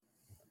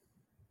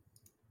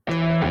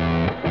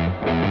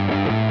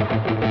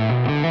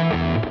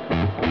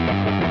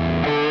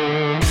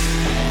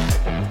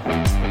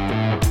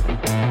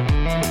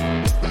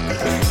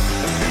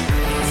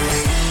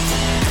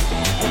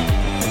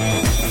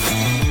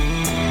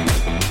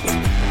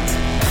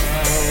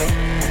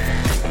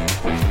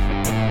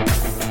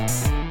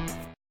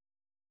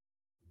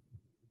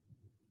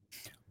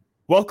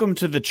Welcome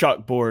to the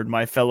chalkboard,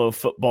 my fellow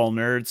football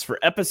nerds, for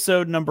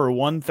episode number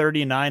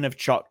 139 of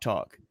Chalk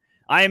Talk.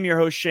 I am your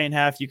host, Shane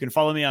Haff. You can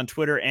follow me on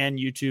Twitter and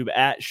YouTube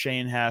at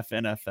Shane Haff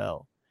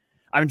NFL.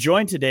 I'm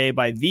joined today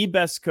by the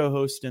best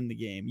co-host in the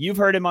game. You've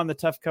heard him on the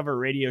Tough Cover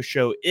radio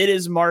show. It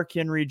is Mark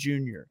Henry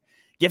Jr.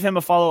 Give him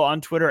a follow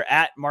on Twitter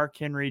at Mark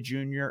Henry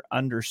Jr.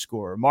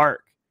 _.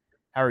 Mark,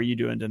 how are you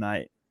doing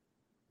tonight?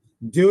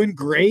 Doing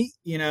great.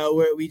 You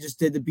know, we just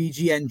did the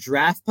BGN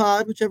draft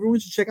pod, which everyone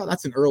should check out.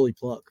 That's an early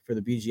plug for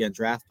the BGN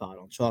draft pod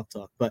on Chalk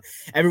Talk, but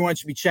everyone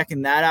should be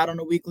checking that out on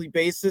a weekly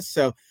basis.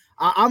 So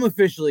I'm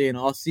officially in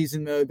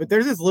off-season mode, but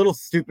there's this little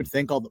stupid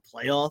thing called the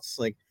playoffs.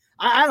 Like,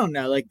 I don't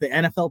know, like the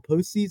NFL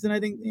postseason, I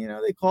think,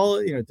 they call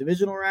it,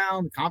 divisional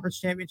round,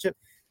 conference championship.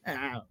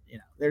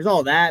 There's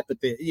all that, but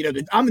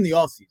I'm in the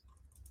off-season.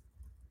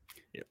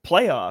 Yeah,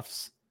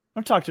 playoffs.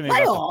 Don't talk to me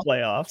about the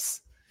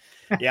playoffs.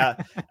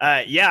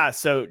 Yeah.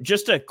 So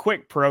just a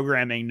quick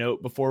programming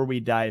note before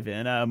we dive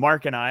in.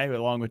 Mark and I,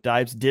 along with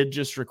Dibes, did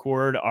just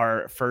record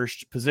our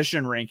first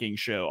position ranking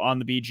show on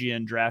the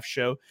BGN draft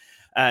show.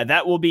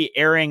 That will be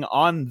airing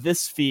on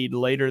this feed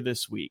later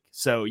this week.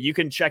 So you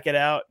can check it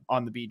out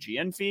on the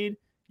BGN feed.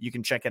 You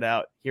can check it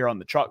out here on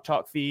the Chalk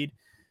Talk feed.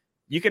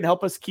 You can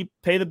help us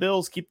pay the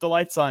bills, keep the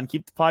lights on,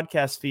 keep the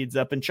podcast feeds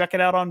up, and check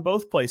it out on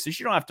both places.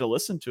 You don't have to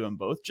listen to them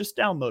both. Just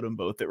download them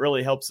both. It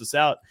really helps us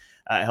out.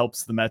 It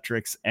helps the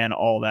metrics and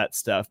all that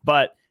stuff.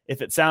 But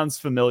if it sounds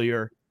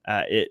familiar,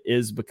 it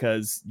is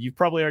because you've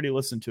probably already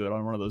listened to it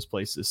on one of those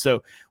places.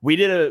 So we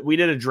did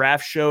a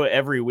draft show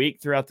every week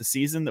throughout the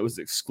season that was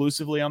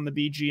exclusively on the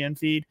BGN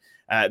feed.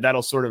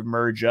 That'll sort of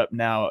merge up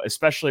now,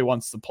 especially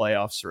once the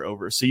playoffs are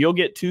over. So you'll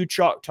get 2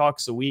 Chalk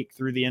Talks a week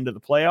through the end of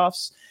the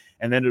playoffs.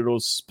 And then it'll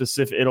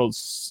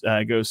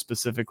go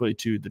specifically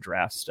to the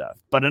draft stuff.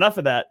 But enough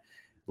of that.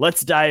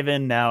 Let's dive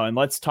in now and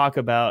let's talk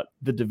about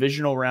the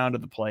divisional round of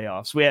the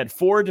playoffs. We had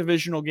 4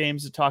 divisional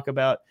games to talk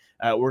about.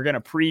 We're going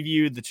to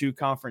preview the 2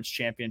 conference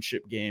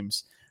championship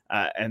games,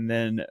 and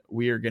then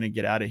we are going to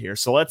get out of here.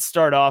 So let's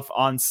start off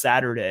on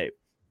Saturday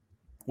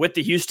with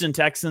the Houston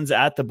Texans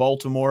at the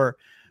Baltimore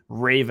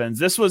Ravens.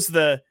 This was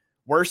the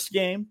worst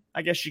game,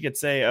 I guess you could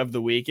say, of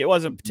the week. It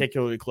wasn't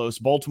particularly close.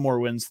 Baltimore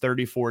wins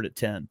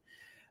 34-10.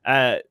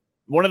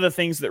 One of the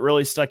things that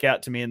really stuck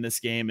out to me in this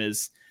game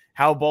is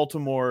how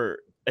Baltimore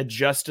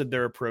adjusted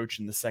their approach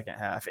in the second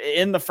half.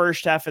 In the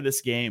first half of this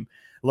game,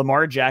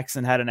 Lamar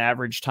Jackson had an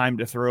average time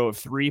to throw of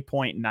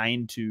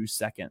 3.92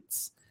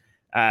 seconds.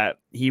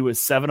 He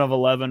was 7 of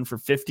 11 for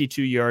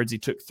 52 yards. He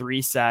took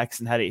 3 sacks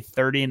and had a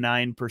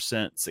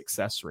 39%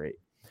 success rate.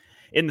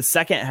 In the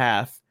second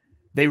half,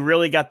 they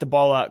really got the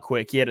ball out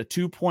quick. He had a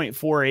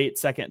 2.48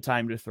 second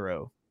time to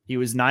throw. He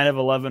was 9 of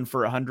 11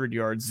 for 100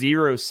 yards,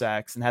 0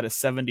 sacks, and had a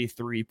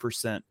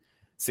 73%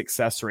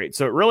 success rate.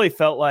 So it really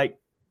felt like,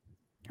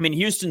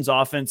 Houston's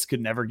offense could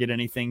never get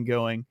anything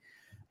going.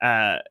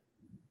 But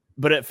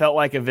it felt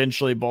like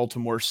eventually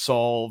Baltimore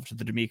solved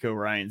the DeMeco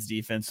Ryans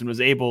defense and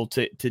was able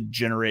to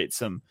generate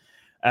some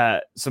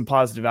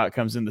positive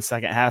outcomes in the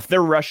second half.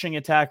 Their rushing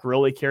attack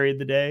really carried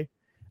the day.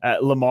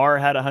 Lamar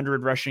had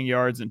 100 rushing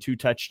yards and 2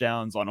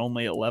 touchdowns on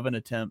only 11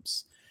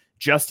 attempts.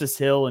 Justice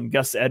Hill and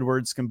Gus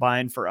Edwards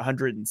combined for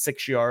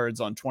 106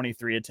 yards on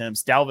 23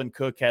 attempts. Dalvin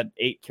Cook had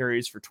 8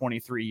 carries for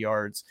 23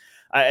 yards.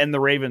 And the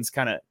Ravens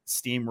kind of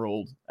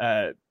steamrolled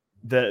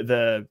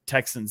the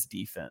Texans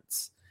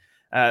defense.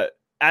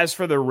 As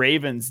for the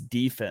Ravens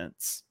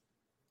defense,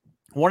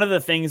 one of the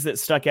things that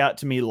stuck out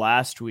to me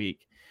last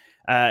week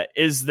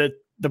is that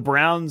the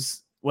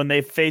Browns, when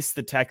they faced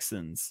the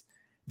Texans,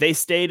 they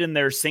stayed in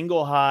their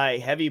single high,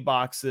 heavy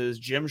boxes,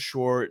 Jim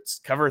Schwartz,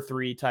 cover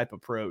 3 type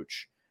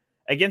approach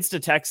against a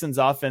Texans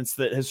offense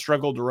that has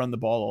struggled to run the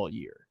ball all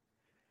year.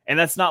 And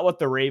that's not what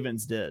the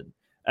Ravens did.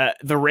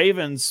 The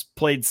Ravens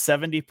played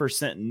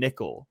 70%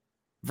 nickel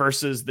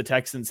versus the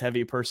Texans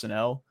heavy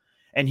personnel.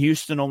 And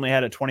Houston only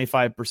had a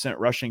 25%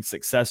 rushing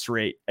success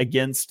rate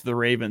against the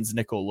Ravens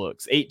nickel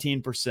looks,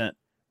 18%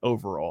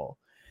 overall.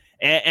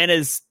 And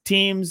as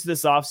teams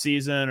this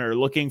offseason are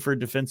looking for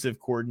defensive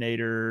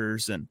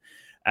coordinators and,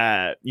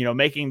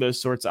 making those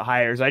sorts of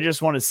hires, I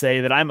just want to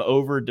say that I'm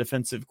over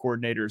defensive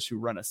coordinators who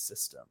run a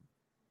system.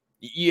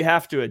 You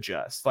have to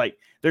adjust. Like,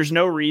 there's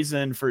no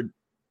reason for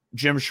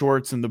Jim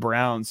Schwartz and the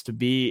Browns to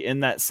be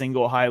in that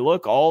single high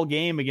look all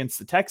game against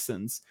the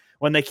Texans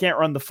when they can't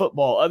run the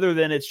football, other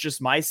than it's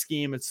just my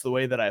scheme. It's the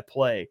way that I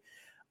play.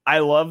 I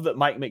love that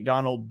Mike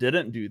McDonald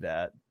didn't do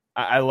that.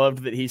 I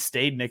loved that he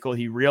stayed nickel.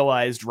 He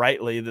realized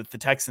rightly that the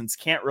Texans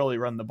can't really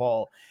run the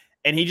ball,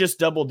 and he just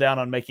doubled down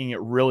on making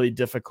it really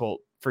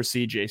difficult for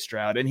CJ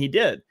Stroud. And he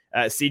did.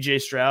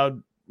 CJ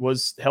Stroud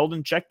was held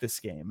in check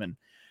this game, and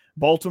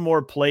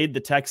Baltimore played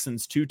the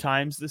Texans 2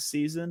 times this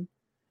season.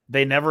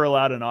 They never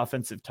allowed an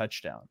offensive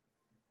touchdown.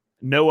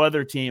 No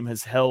other team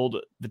has held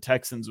the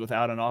Texans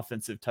without an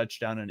offensive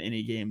touchdown in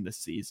any game this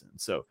season.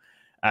 So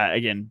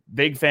again,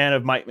 big fan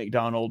of Mike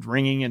McDonald,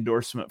 ringing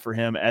endorsement for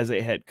him as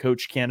a head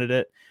coach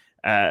candidate.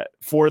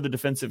 For the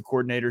defensive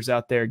coordinators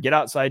out there, get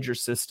outside your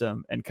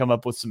system and come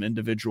up with some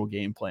individual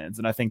game plans.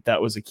 And I think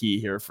that was a key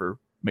here for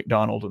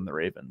McDonald and the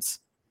Ravens.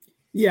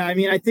 Yeah, I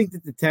mean, I think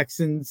that the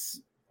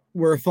Texans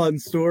were a fun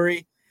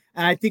story.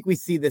 And I think we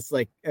see this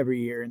like every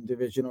year in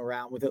divisional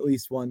round with at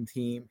least one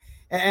team.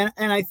 And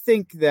I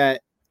think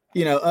that,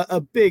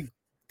 a big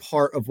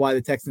part of why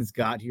the Texans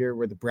got here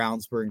were the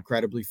Browns were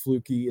incredibly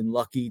fluky and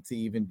lucky to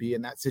even be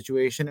in that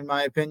situation, in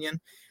my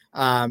opinion.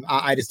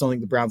 I just don't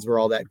think the Browns were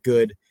all that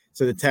good.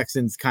 So the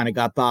Texans kind of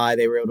got by.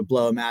 They were able to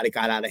blow them out. It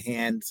got out of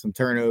hand. Some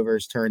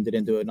turnovers turned it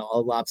into a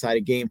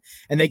lopsided game.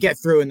 And they get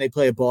through and they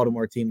play a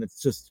Baltimore team that's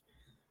just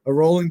a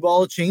rolling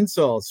ball of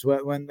chainsaws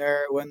when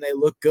they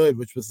look good,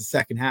 which was the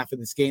second half of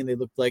this game. They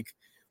looked like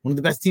one of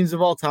the best teams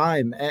of all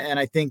time. And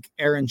I think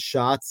Aaron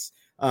Schatz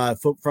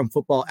from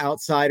Football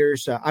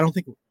Outsiders, I don't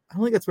think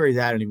that's where he's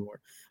at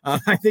anymore.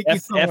 I think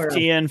he's somewhere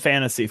FTN else.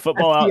 Fantasy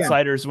Football FTN.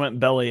 Outsiders went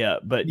belly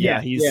up, but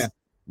he's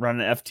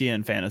running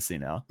FTN Fantasy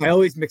now. I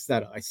always mix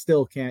that up. I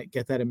still can't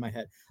get that in my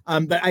head.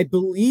 But I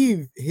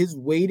believe his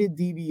weighted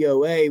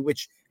DVOA,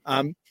 which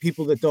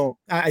people that don't,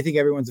 I think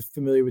everyone's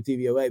familiar with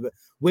DVOA, but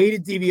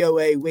weighted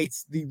DVOA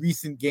weights the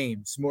recent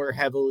games more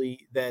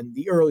heavily than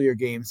the earlier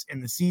games in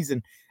the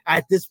season.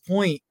 At this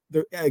point,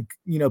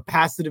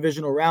 past the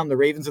divisional round, the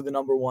Ravens are the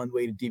number one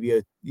weighted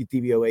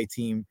DVOA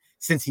team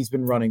since he's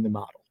been running the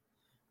model.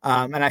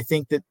 And I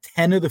think that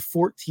 10 of the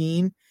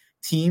 14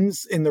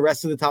 teams in the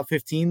rest of the top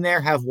 15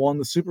 there have won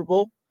the Super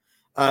Bowl.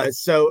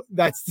 So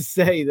that's to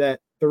say that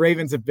the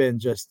Ravens have been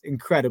just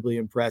incredibly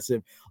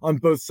impressive on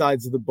both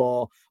sides of the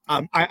ball.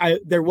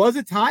 There was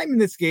a time in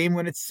this game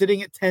when it's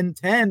sitting at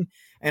 10-10,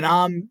 and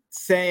I'm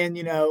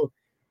saying,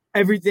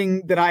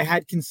 everything that I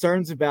had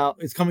concerns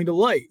about is coming to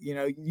light.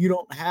 You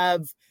don't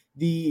have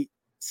the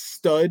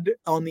stud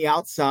on the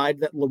outside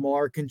that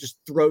Lamar can just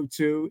throw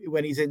to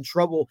when he's in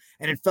trouble.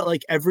 And it felt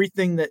like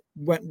everything that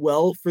went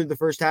well for the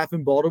first half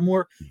in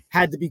Baltimore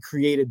had to be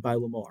created by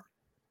Lamar.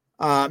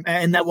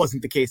 And that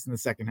wasn't the case in the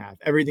second half.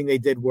 Everything they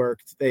did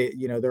worked.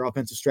 Their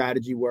offensive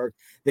strategy worked.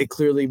 They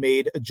clearly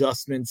made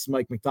adjustments.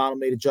 Mike McDonald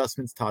made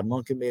adjustments. Todd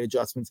Monken made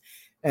adjustments.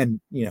 And,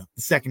 the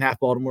second half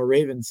Baltimore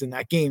Ravens in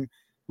that game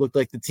looked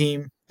like the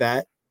team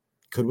that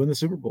could win the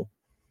Super Bowl.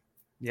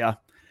 Yeah,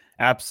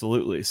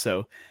 absolutely.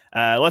 So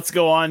let's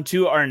go on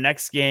to our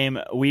next game.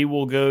 We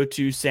will go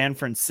to San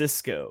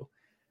Francisco,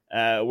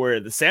 where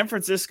the San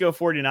Francisco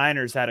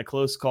 49ers had a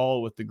close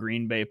call with the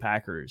Green Bay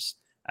Packers.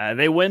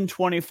 They win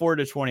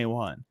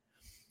 24-21.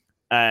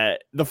 The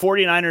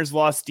 49ers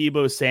lost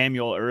Deebo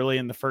Samuel early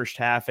in the first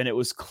half, and it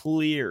was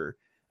clear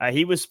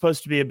he was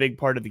supposed to be a big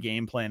part of the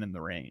game plan in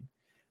the rain.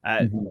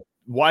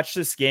 Watch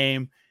this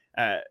game.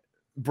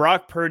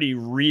 Brock Purdy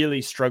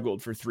really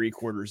struggled for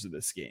 3/4 of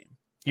this game.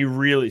 He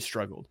really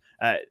struggled.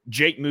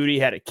 Jake Moody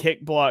had a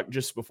kick block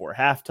just before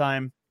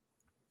halftime.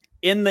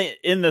 I think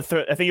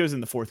it was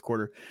in the fourth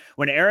quarter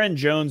when Aaron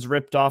Jones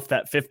ripped off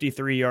that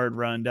 53-yard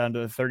run down to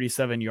the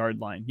 37-yard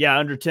line. Yeah,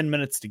 under 10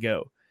 minutes to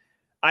go.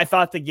 I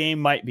thought the game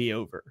might be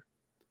over.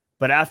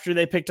 But after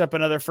they picked up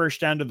another first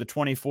down to the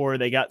 24,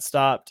 they got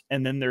stopped,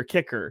 and then their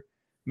kicker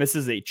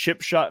misses a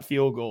chip shot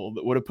field goal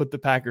that would have put the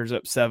Packers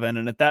up 7.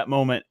 And at that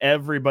moment,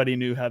 everybody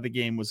knew how the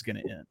game was going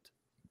to end.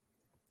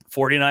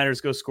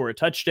 49ers go score a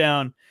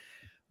touchdown.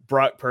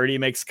 Brock Purdy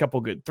makes a couple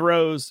good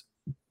throws.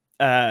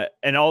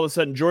 And all of a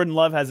sudden, Jordan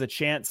Love has a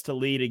chance to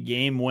lead a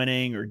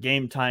game-winning or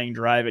game-tying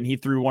drive, and he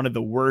threw one of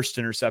the worst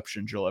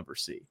interceptions you'll ever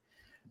see.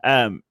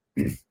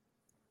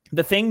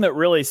 The thing that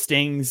really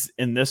stings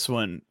in this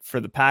one for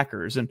the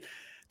Packers, and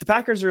the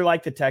Packers are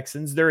like the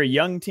Texans. They're a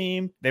young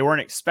team. They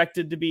weren't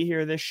expected to be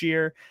here this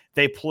year.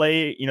 They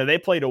played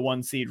a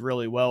 1 seed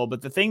really well.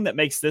 But the thing that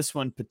makes this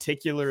one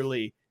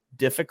particularly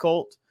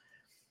difficult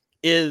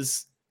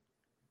is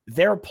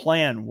their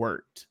plan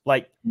worked.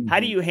 Like,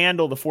 how do you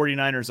handle the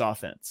 49ers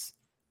offense?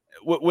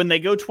 When they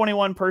go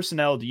 21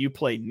 personnel, do you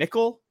play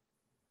nickel?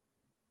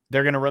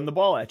 They're going to run the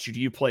ball at you. Do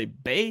you play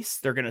base?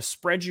 They're going to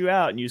spread you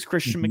out and use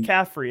Christian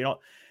McCaffrey.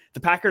 The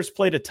Packers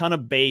played a ton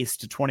of base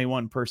to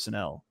 21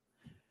 personnel.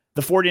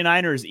 The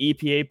 49ers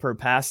EPA per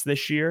pass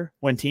this year,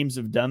 when teams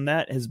have done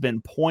that, has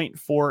been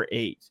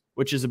 0.48,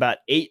 which is about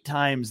 8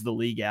 times the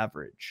league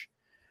average.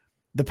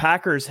 The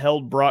Packers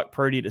held Brock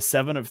Purdy to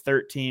 7 of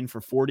 13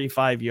 for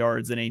 45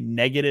 yards and a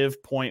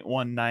negative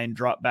 0.19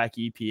 drop back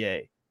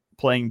EPA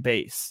playing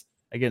base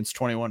against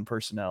 21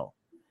 personnel.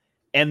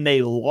 And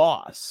they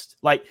lost.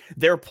 Like,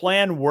 their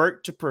plan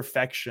worked to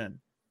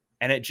perfection,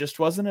 and it just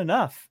wasn't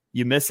enough.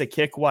 You miss a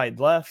kick wide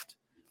left,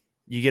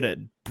 you get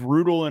a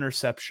brutal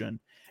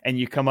interception, and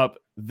you come up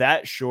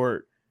that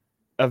short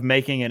of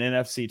making an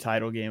NFC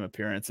title game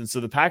appearance. And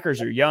so the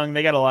Packers are young.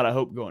 They got a lot of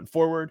hope going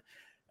forward.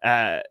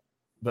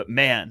 But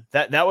man,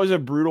 that was a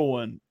brutal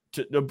one,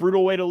 a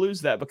brutal way to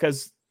lose that,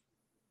 because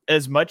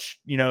as much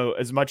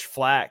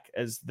flack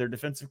as their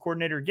defensive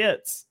coordinator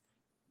gets,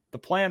 the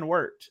plan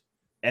worked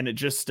and it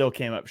just still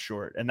came up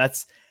short. And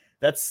that's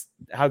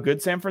how good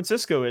San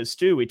Francisco is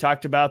too. We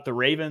talked about the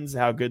Ravens,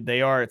 how good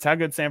they are. It's how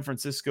good San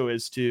Francisco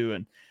is too.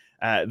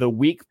 And the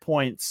weak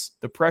points,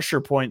 the pressure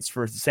points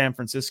for San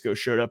Francisco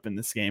showed up in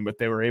this game, but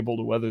they were able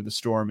to weather the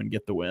storm and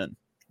get the win.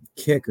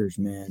 Kickers,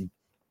 man.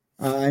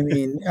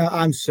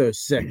 I'm so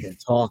sick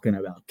of talking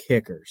about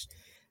kickers.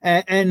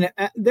 And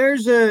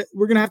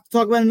we're going to have to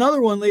talk about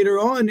another one later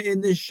on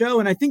in this show.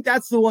 And I think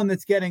that's the one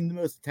that's getting the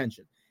most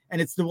attention.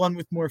 And it's the one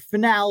with more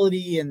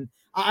finality. And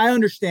I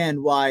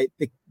understand why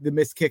the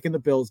missed kick in the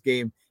Bills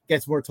game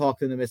gets more talk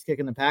than the missed kick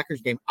in the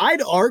Packers game.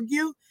 I'd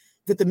argue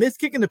that the missed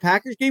kick in the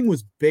Packers game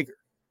was bigger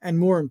and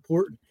more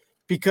important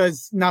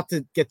because, not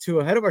to get too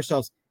ahead of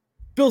ourselves,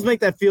 Bills make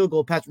that field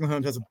goal. Patrick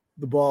Mahomes has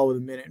the ball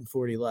with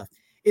 1:40 left.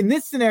 In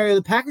this scenario,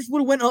 the Packers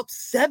would have went up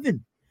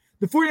 7.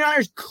 The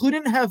 49ers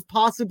couldn't have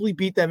possibly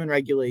beat them in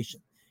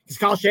regulation because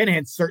Kyle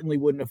Shanahan certainly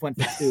wouldn't have went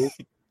for 2.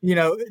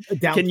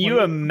 Down. Can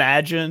you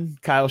imagine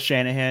Kyle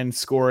Shanahan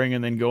scoring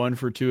and then going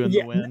for 2 in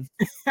the win?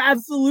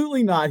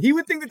 Absolutely not. He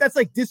would think that that's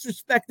like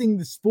disrespecting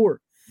the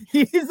sport.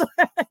 He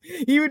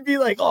would be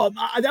like, oh,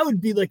 that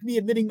would be like me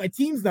admitting my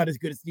team's not as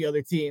good as the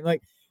other team.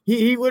 Like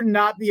he would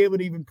not be able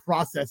to even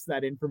process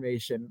that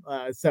information.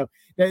 So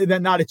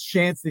that not a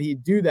chance that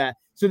he'd do that.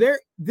 So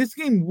this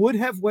game would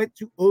have went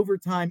to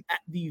overtime at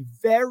the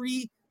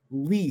very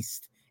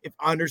least if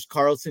Anders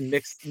Carlson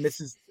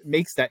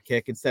makes that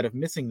kick instead of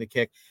missing the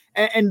kick.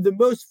 And the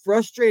most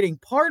frustrating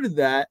part of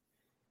that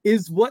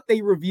is what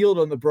they revealed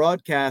on the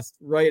broadcast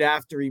right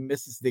after he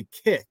misses the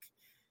kick.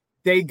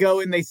 They go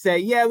and they say,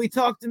 yeah, we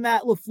talked to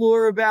Matt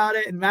LaFleur about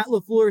it. And Matt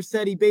LaFleur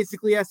said he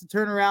basically has to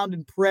turn around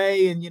and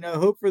pray and,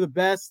 hope for the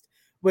best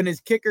when his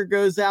kicker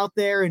goes out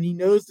there. And he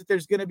knows that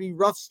there's going to be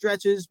rough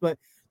stretches, but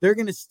they're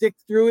going to stick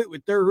through it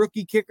with their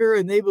rookie kicker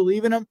and they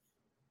believe in him.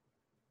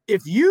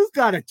 If you've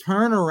got to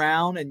turn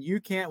around and you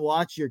can't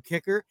watch your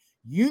kicker,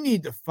 you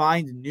need to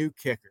find a new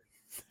kicker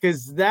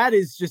because that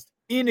is just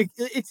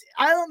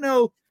I don't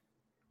know.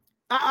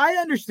 I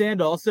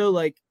understand also,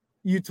 like,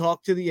 you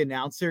talk to the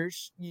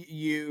announcers,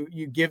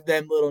 you give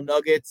them little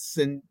nuggets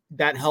and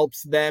that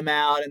helps them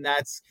out. And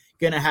that's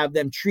going to have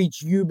them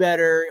treat you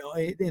better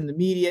in the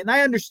media. And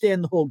I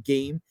understand the whole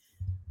game.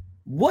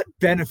 What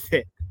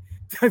benefit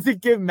does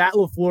it give Matt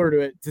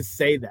LaFleur to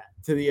say that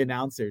to the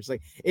announcers?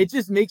 Like, it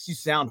just makes you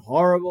sound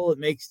horrible. It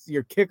makes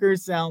your kicker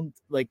sound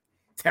like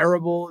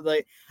terrible.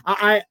 Like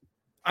I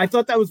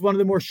thought that was one of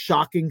the more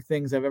shocking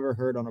things I've ever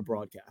heard on a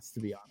broadcast, to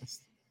be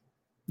honest.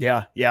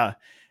 Yeah. Yeah.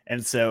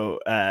 And so,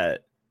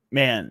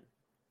 man,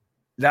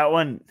 that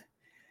one,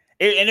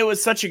 and it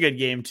was such a good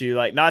game too.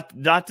 Like not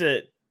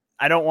to,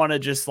 I don't want to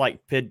just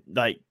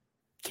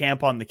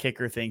camp on the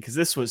kicker thing, because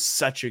this was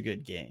such a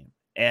good game.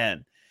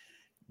 And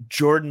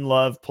Jordan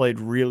Love played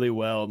really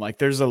well. And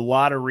there's a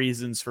lot of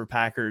reasons for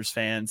Packers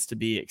fans to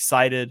be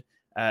excited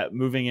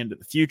moving into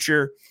the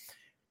future.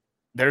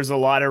 There's a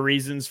lot of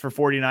reasons for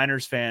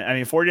 49ers fans. I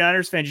mean,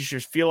 49ers fans, you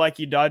should feel like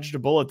you dodged a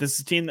bullet. This is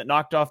a team that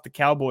knocked off the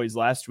Cowboys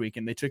last week,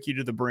 and they took you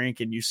to the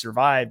brink, and you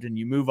survived, and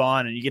you move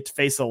on, and you get to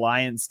face a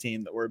Lions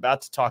team that we're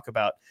about to talk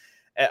about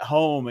at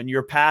home, and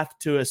your path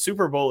to a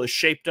Super Bowl is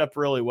shaped up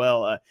really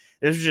well.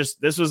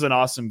 This was an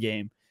awesome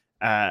game.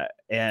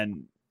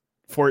 And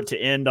for it to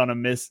end on a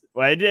miss,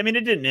 it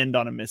didn't end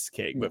on a missed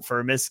kick, but for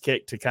a missed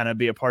kick to kind of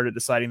be a part of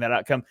deciding that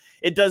outcome,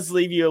 it does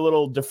leave you a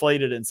little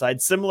deflated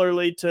inside,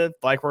 similarly to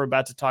like we're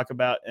about to talk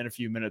about in a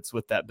few minutes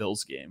with that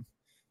Bills game.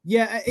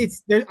 Yeah,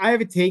 I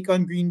have a take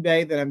on Green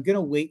Bay that I'm going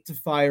to wait to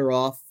fire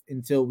off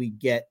until we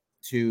get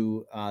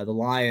to the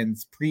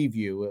Lions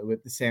preview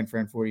with the San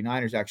Fran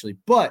 49ers, actually.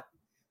 But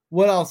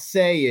what I'll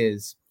say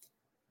is,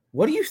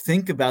 what do you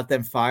think about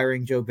them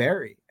firing Joe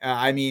Barry?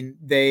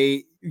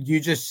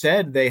 You just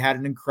said they had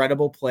an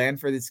incredible plan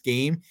for this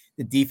game.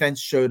 The defense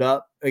showed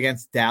up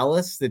against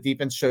Dallas. The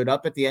defense showed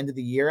up at the end of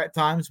the year at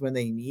times when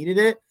they needed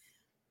it.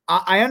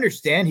 I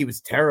understand he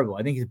was terrible.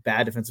 I think he's a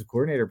bad defensive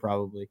coordinator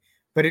probably,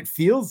 but it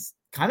feels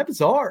kind of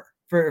bizarre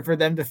for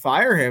them to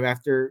fire him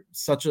after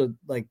such a,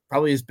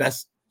 probably his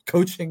best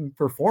coaching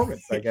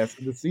performance, I guess,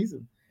 in the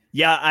season.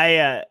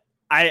 Yeah,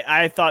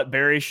 I thought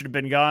Barry should have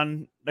been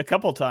gone a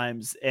couple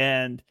times,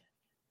 and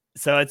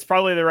so it's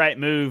probably the right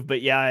move,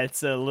 but yeah,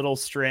 it's a little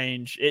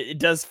strange. It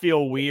does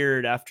feel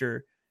weird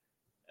after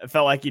it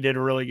felt like he did a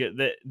really good,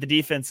 the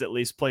defense at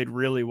least played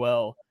really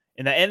well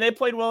in that. And they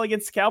played well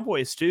against the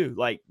Cowboys too.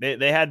 Like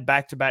they had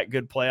back-to-back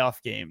good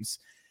playoff games.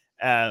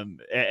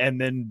 And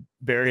then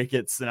Barry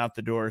gets sent out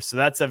the door. So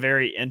that's a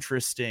very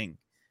interesting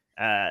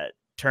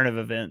turn of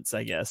events,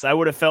 I guess. I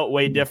would have felt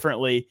way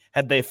differently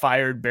had they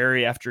fired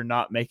Barry after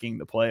not making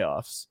the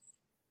playoffs.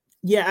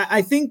 Yeah,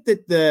 I think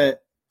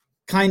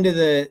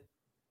that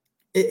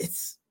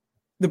it's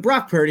the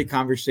Brock Purdy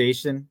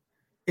conversation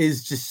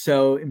is just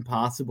so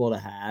impossible to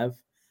have.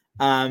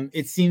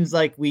 It seems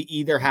like we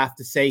either have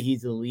to say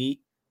he's elite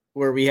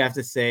or we have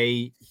to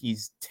say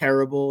he's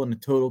terrible and a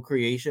total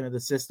creation of the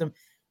system.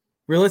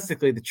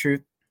 Realistically, the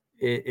truth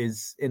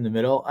is in the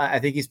middle. I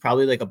think he's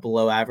probably like a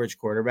below average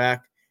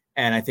quarterback.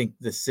 And I think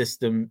the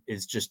system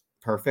is just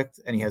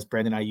perfect. And he has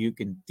Brandon Ayuk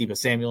and Deebo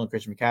Samuel and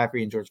Christian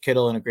McCaffrey and George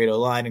Kittle and a great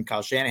O-line and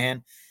Kyle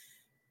Shanahan.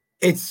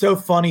 It's so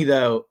funny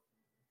though.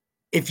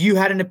 If you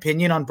had an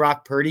opinion on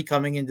Brock Purdy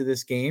coming into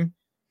this game,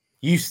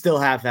 you still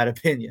have that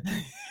opinion.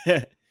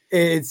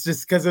 It's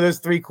just because of those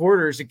 3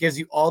 quarters. It gives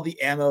you all the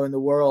ammo in the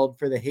world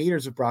for the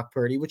haters of Brock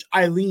Purdy, which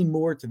I lean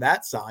more to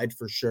that side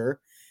for sure.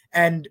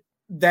 And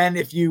then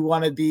if you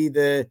want to be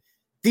the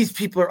these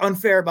people are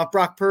unfair about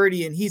Brock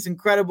Purdy and he's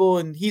incredible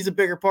and he's a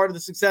bigger part of the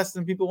success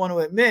than people want to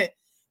admit.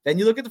 Then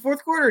you look at the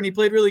fourth quarter and he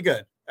played really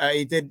good.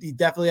 He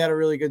definitely had a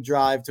really good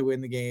drive to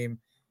win the game.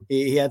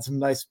 He had some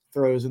nice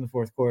throws in the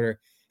fourth quarter.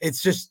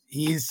 It's just,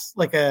 it's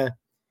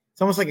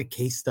almost like a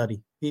case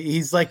study.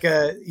 He's like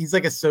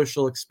a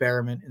social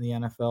experiment in the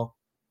NFL.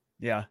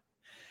 Yeah.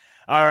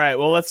 All right.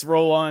 Well, let's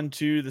roll on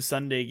to the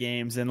Sunday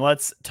games and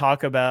let's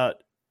talk about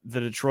the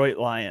Detroit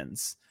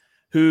Lions,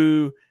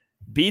 who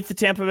beat the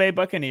Tampa Bay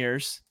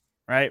Buccaneers,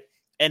 right?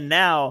 And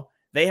now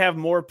they have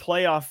more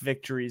playoff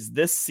victories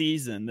this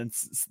season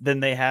than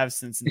they have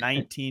since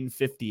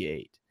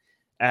 1958.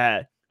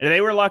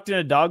 They were locked in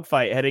a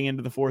dogfight heading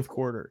into the fourth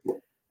quarter.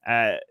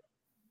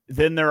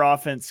 Then their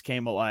offense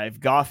came alive.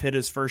 Goff hit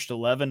his first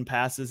 11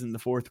 passes in the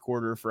fourth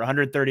quarter for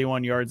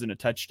 131 yards and a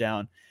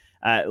touchdown,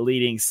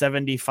 leading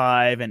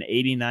 75 and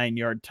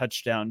 89-yard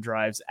touchdown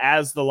drives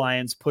as the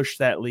Lions pushed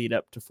that lead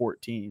up to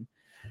 14.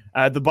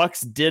 The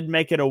Bucs did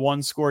make it a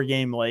one-score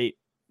game late.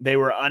 They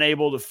were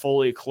unable to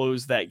fully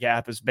close that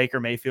gap as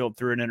Baker Mayfield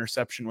threw an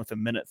interception with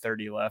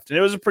 1:30 left. And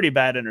it was a pretty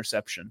bad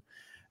interception,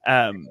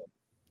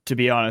 to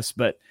be honest.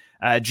 But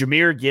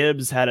Jahmyr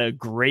Gibbs had a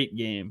great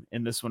game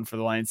in this one for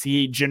the Lions.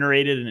 He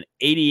generated an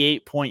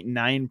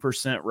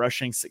 88.9%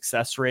 rushing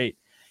success rate.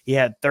 He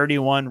had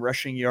 31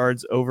 rushing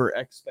yards over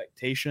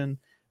expectation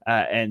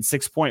and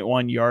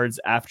 6.1 yards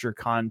after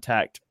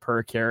contact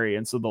per carry.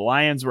 And so the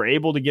Lions were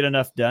able to get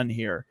enough done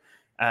here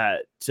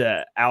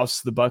to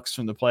oust the Bucs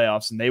from the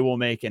playoffs, and they will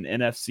make an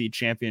NFC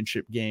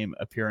Championship game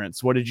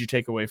appearance. What did you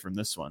take away from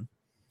this one?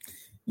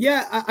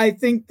 Yeah, I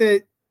think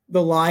that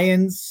the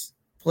Lions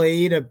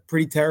played a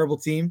pretty terrible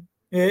team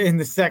in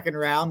the second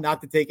round, not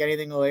to take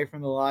anything away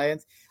from the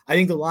Lions. I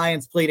think the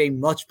Lions played a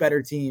much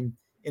better team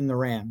in the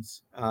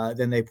Rams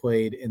than they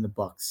played in the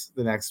Bucs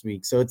the next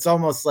week. So it's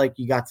almost like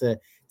you got to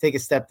take a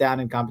step down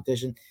in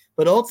competition.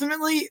 But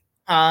ultimately,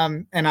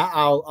 and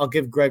I'll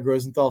give Greg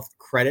Rosenthal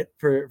credit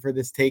for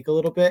this take a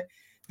little bit.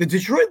 The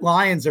Detroit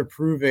Lions are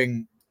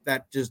proving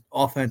that just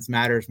offense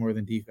matters more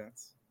than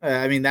defense.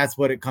 I mean, that's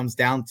what it comes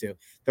down to.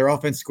 Their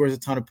offense scores a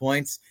ton of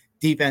points.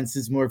 Defense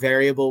is more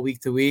variable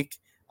week to week.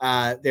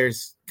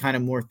 There's kind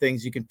of more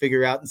things you can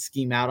figure out and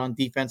scheme out on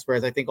defense,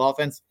 whereas I think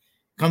offense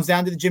comes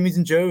down to the Jimmies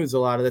and Joes a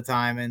lot of the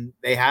time, and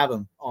they have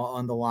them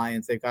on the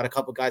Lions. They've got a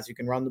couple guys who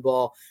can run the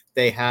ball.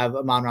 They have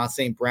Amon-Ra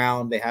St.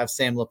 Brown. They have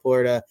Sam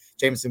Laporta,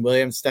 Jameson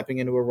Williams stepping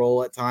into a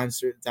role at times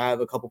to have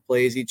a couple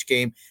plays each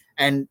game.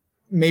 And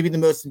maybe the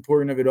most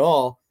important of it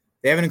all,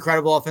 they have an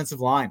incredible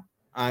offensive line.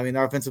 I mean,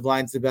 their offensive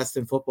line is the best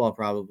in football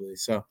probably.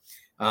 So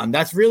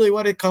that's really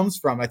what it comes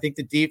from. I think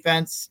the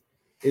defense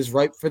is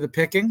ripe for the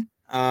picking.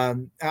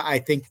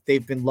 I think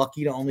they've been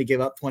lucky to only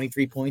give up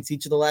 23 points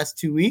each of the last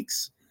 2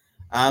 weeks.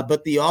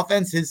 But the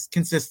offense is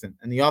consistent,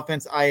 and the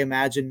offense, I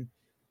imagine,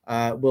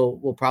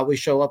 will probably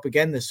show up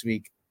again this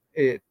week.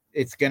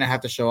 It's going to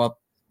have to show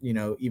up,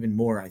 even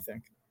more, I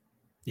think.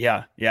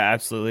 Yeah,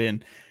 absolutely.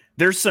 And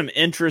there's some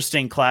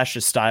interesting clash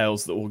of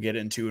styles that we'll get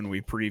into when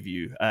we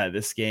preview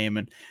this game.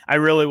 And I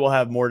really will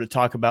have more to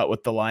talk about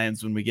with the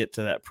Lions when we get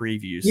to that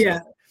preview. So. Yeah.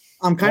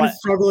 I'm kind of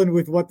struggling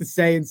with what to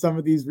say in some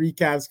of these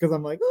recaps because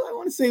I'm like, I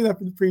want to say that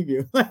for the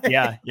preview.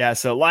 Yeah.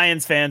 So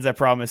Lions fans, I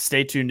promise,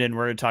 stay tuned in.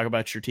 We're going to talk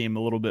about your team a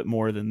little bit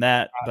more than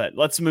that. But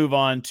let's move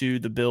on to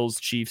the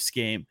Bills-Chiefs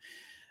game.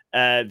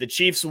 The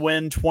Chiefs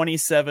win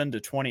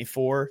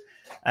 27-24.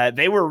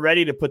 They were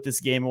ready to put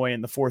this game away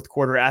in the fourth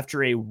quarter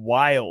after a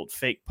wild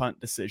fake punt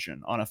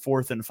decision on a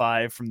 4th and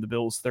 5 from the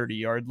Bills'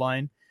 30-yard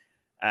line.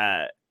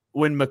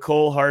 When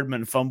Mecole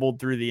Hardman fumbled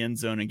through the end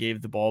zone and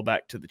gave the ball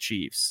back to the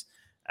Chiefs.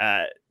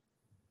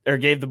 Or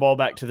gave the ball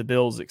back to the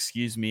Bills,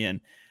 excuse me.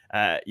 And,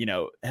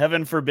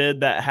 heaven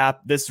forbid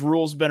that this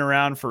rule's been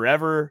around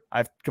forever.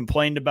 I've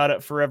complained about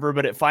it forever,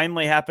 but it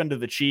finally happened to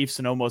the Chiefs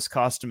and almost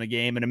cost them a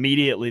game. And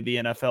immediately the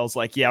NFL's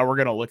like, yeah, we're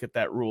going to look at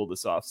that rule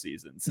this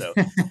offseason. So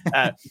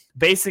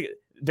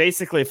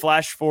basically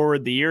flash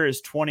forward, the year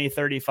is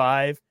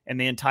 2035 and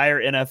the entire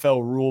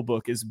NFL rule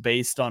book is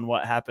based on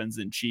what happens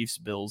in Chiefs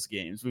Bills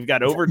games. We've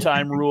got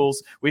overtime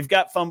rules. We've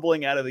got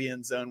fumbling out of the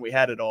end zone. We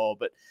had it all,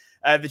 but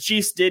the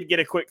Chiefs did get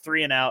a quick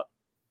 3-and-out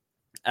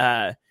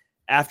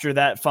after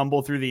that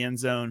fumble through the end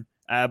zone.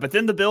 But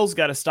then the Bills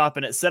got to stop,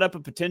 and it set up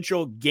a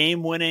potential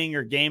game-winning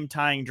or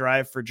game-tying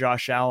drive for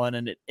Josh Allen,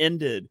 and it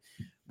ended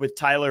with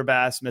Tyler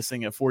Bass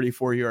missing a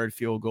 44-yard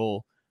field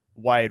goal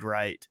wide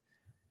right.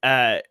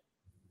 And,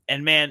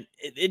 man,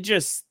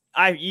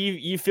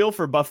 you feel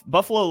for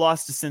Buffalo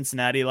lost to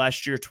Cincinnati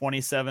last year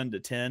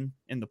 27-10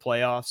 in the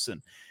playoffs,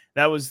 and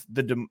that was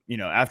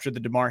after the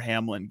DeMar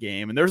Hamlin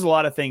game. And there's a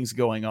lot of things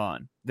going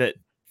on that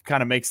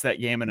kind of makes that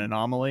game an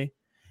anomaly.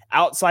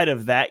 Outside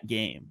of that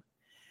game,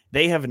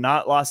 they have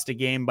not lost a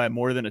game by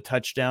more than a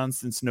touchdown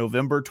since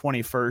November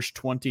 21st,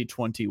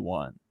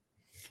 2021.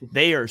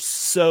 They are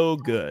so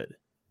good,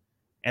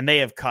 and they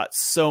have caught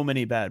so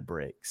many bad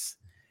breaks.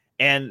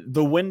 And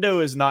the window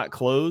is not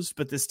closed,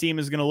 but this team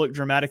is going to look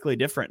dramatically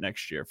different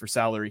next year for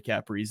salary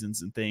cap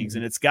reasons and things. Mm-hmm.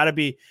 And it's got to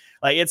be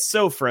it's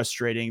so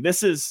frustrating.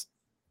 This is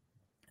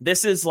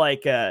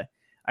like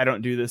I I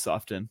don't do this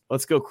often.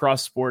 Let's go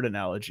cross sport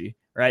analogy,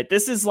 right?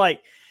 This is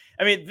like,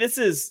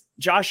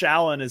 Josh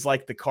Allen is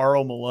like the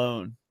Karl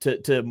Malone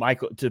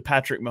to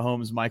Patrick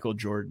Mahomes, Michael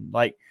Jordan.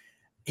 Like,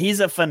 he's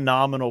a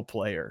phenomenal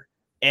player.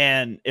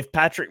 And if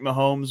Patrick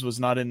Mahomes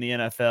was not in the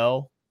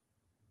NFL,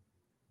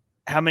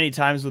 how many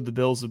times would the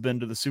Bills have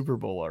been to the Super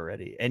Bowl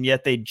already? And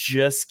yet they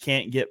just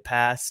can't get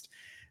past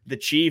the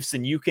Chiefs.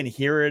 And you can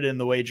hear it in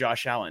the way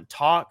Josh Allen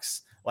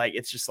talks. Like,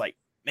 it's just like,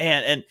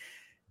 man. And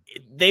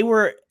they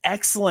were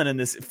excellent in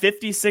this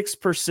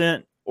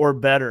 56% or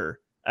better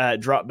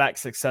drop back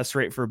success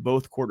rate for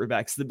both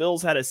quarterbacks. The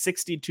Bills had a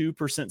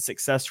 62%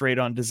 success rate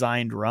on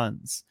designed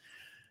runs.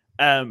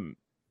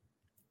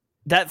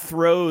 That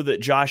throw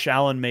that Josh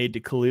Allen made to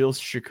Khalil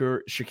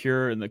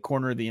Shakir in the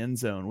corner of the end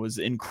zone was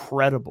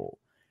incredible.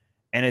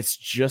 And it's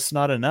just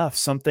not enough.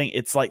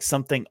 It's like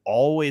something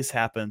always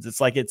happens.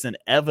 It's like it's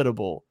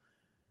inevitable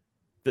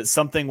that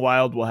something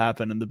wild will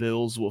happen and the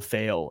Bills will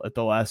fail at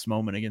the last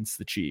moment against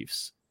the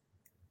Chiefs.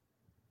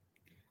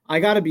 I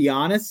got to be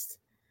honest.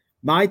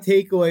 My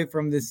takeaway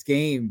from this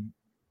game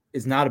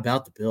is not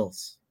about the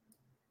Bills.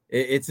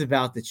 It's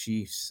about the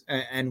Chiefs.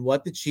 And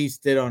what the Chiefs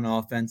did on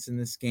offense in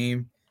this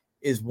game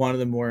is one of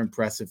the more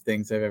impressive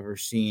things I've ever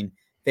seen.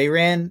 They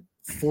ran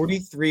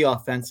 43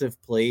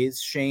 offensive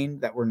plays, Shane,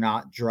 that were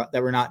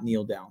not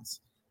kneel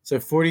downs. So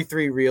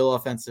 43 real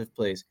offensive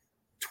plays,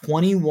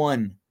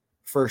 21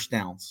 first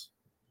downs.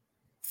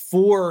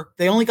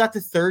 They only got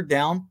to third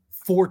down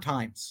 4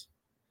 times.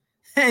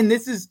 And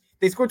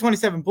they scored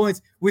 27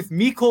 points with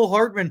Mecole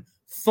Hardman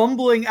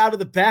fumbling out of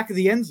the back of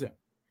the end zone,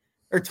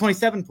 or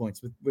 27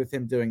 points with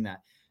him doing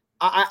that.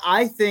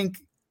 I think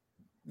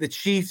the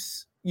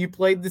Chiefs, you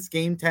played this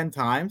game 10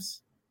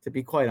 times, to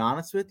be quite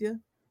honest with you.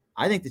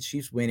 I think the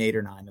Chiefs win 8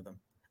 or 9 of them.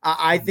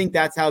 I think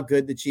that's how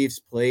good the Chiefs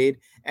played.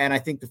 And I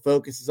think the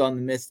focus is on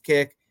the missed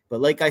kick.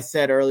 But like I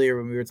said earlier,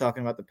 when we were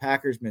talking about the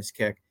Packers missed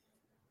kick,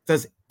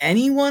 does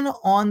anyone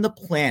on the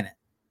planet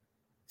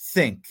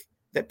think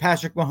that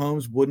Patrick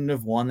Mahomes wouldn't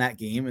have won that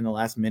game in the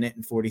last minute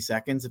and 40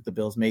 seconds if the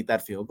Bills made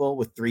that field goal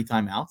with 3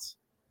 timeouts?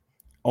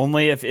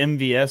 Only if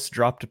MVS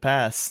dropped a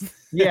pass.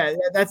 Yeah,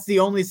 that's the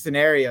only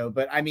scenario.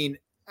 But I mean,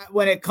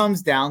 when it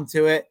comes down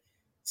to it,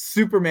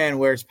 Superman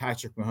wears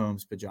Patrick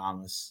Mahomes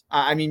pajamas.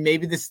 I mean,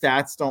 maybe the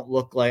stats don't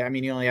look like,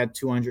 he only had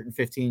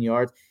 215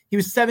 yards. He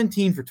was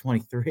 17 for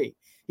 23.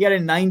 He had a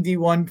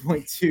 91.2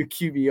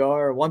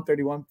 QBR,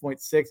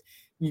 131.6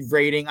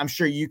 rating. I'm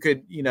sure you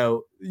could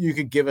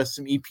give us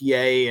some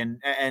EPA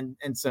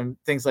and some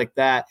things like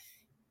that.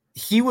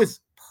 He was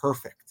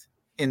perfect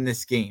in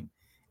this game.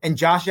 And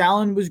Josh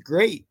Allen was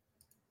great,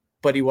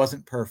 but he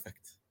wasn't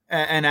perfect.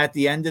 And at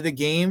the end of the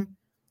game,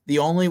 the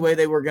only way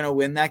they were going to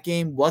win that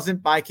game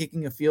wasn't by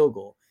kicking a field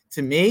goal.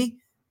 To me,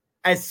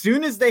 as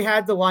soon as they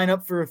had to line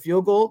up for a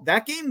field goal,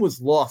 that game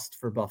was lost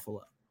for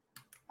Buffalo.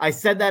 I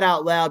said that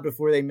out loud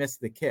before they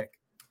missed the kick.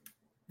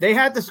 They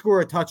had to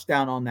score a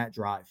touchdown on that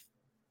drive,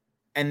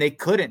 and they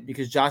couldn't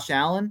because Josh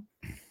Allen,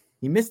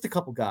 he missed a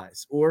couple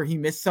guys, or he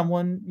missed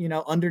someone,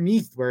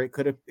 underneath where it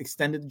could have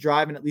extended the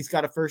drive and at least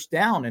got a first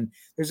down. And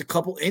there's a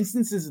couple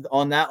instances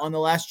on the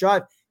last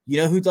drive. You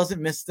know who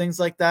doesn't miss things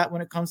like that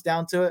when it comes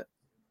down to it?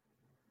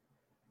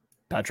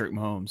 Patrick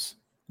Mahomes.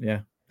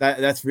 Yeah,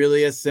 that's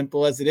really as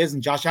simple as it is.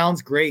 And Josh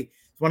Allen's great.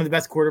 He's one of the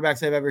best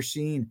quarterbacks I've ever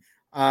seen.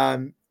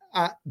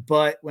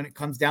 But when it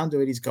comes down to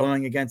it, he's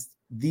going against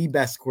the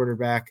best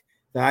quarterback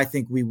that I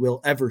think we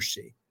will ever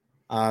see.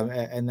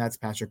 And that's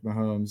Patrick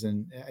Mahomes.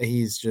 And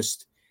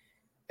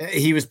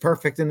he was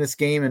perfect in this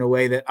game in a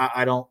way that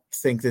I don't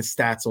think the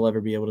stats will ever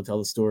be able to tell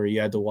the story.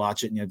 You had to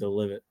watch it and you had to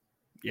live it.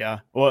 Yeah.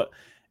 Well,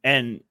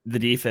 and the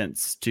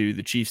defense too,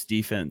 the Chiefs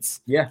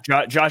defense. Yeah.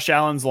 Josh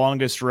Allen's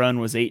longest run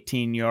was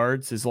 18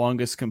 yards. His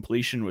longest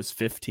completion was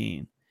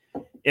 15.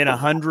 In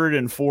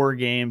 104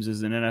 games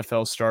as an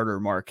NFL starter,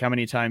 Mark, how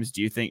many times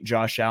do you think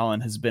Josh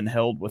Allen has been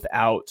held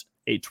without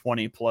a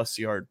 20-plus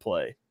yard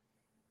play?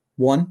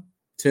 1,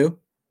 2.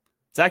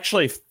 It's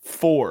actually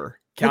 4,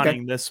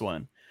 counting this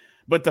one.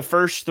 But the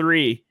first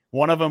 3,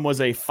 one of them was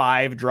a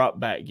 5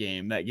 drop back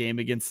game, that game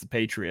against the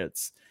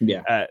Patriots.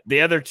 Yeah.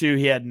 The other 2,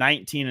 he had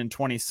 19 and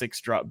 26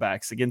 drop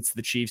backs. Against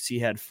the Chiefs, he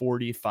had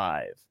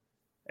 45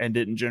 and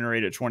didn't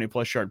generate a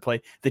 20-plus yard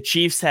play. The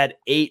Chiefs had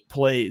 8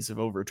 plays of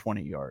over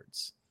 20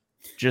 yards.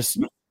 Just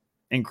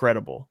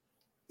incredible.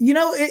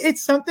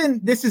 It's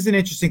something, this is an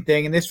interesting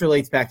thing, and this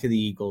relates back to the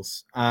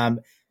Eagles. The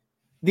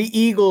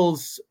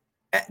Eagles,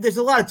 there's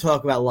a lot of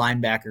talk about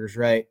linebackers,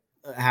 right?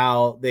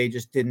 How they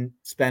just didn't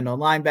spend on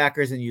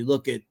linebackers, and you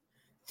look at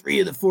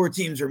 3 of the 4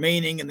 teams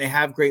remaining and they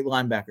have great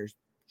linebackers.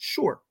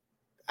 Sure.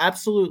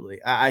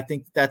 Absolutely. I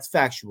think that's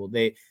factual.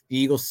 The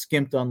Eagles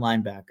skimped on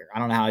linebacker. I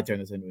don't know how I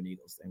turned this into an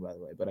Eagles thing, by the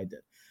way, but I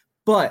did.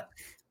 But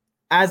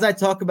as I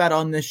talk about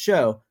on this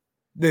show,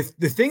 the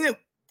thing that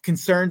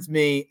concerns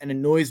me and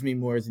annoys me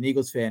more as an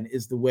Eagles fan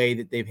is the way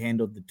that they've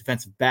handled the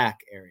defensive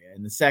back area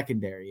and the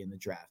secondary in the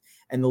draft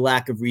and the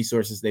lack of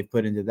resources they've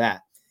put into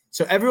that.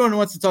 So everyone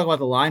wants to talk about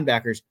the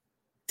linebackers.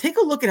 Take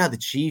a look at how the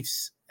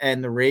Chiefs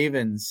and the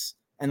Ravens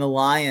and the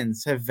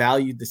Lions have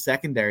valued the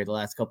secondary the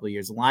last couple of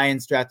years.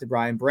 Lions drafted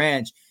Brian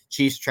Branch,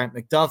 Chiefs Trent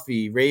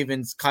McDuffie,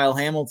 Ravens Kyle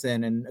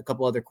Hamilton, and a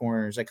couple other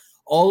corners. Like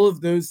all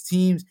of those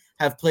teams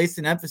have placed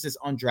an emphasis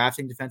on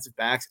drafting defensive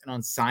backs and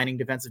on signing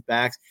defensive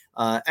backs,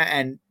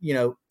 and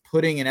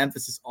putting an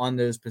emphasis on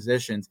those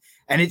positions.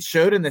 And it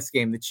showed in this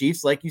game. The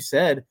Chiefs, like you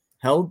said,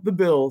 held the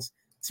Bills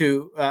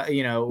to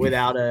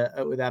without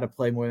a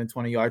play more than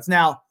 20 yards.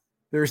 Now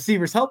the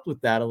receivers helped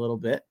with that a little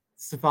bit.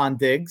 Stephon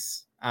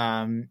Diggs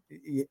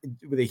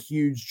with a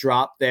huge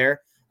drop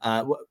there.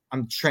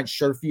 I'm Trent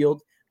Sherfield,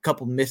 a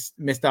couple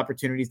missed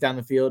opportunities down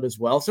the field as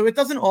well. So it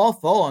doesn't all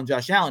fall on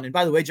Josh Allen. And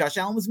by the way, Josh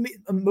Allen was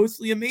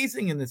mostly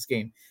amazing in this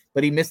game,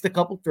 but he missed a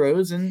couple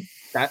throws, and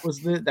that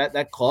was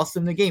that cost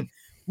him the game.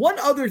 One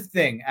other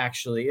thing,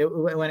 actually,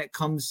 when it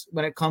comes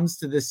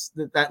to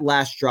that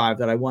last drive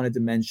that I wanted to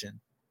mention,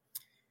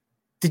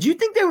 did you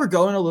think they were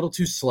going a little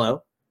too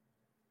slow?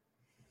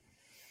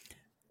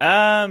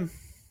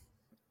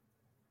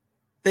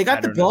 They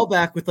got the ball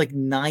back with like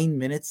 9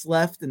 minutes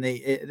left, and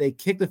they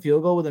kicked the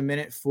field goal with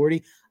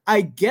 1:40.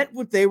 I get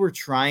what they were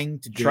trying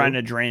to do. Trying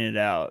to drain it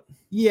out.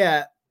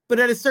 Yeah, but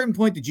at a certain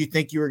point, did you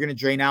think you were going to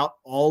drain out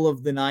all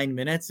of the 9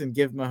 minutes and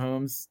give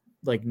Mahomes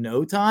like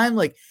no time?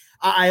 Like,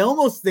 I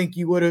almost think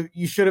you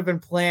should have been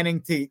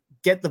planning to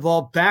get the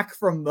ball back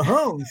from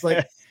Mahomes.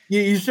 Like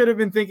you should have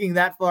been thinking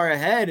that far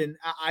ahead. And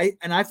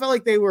I felt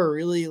like they were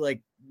really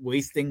like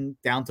wasting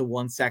down to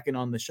 1 second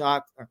on the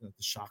shot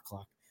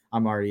clock.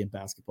 I'm already in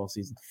basketball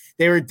season.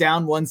 They were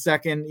down 1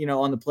 second,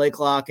 on the play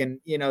clock, and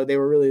they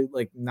were really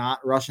like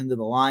not rushing to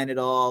the line at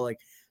all. Like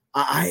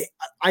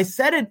I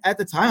said it at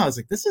the time. I was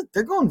like,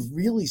 they're going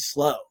really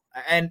slow,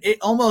 and it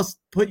almost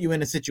put you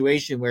in a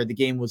situation where the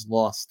game was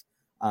lost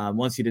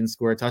once you didn't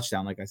score a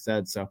touchdown, like I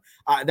said. So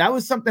that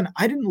was something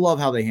I didn't love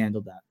how they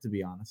handled that, to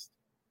be honest.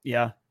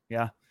 Yeah.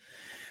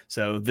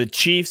 So the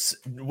Chiefs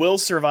will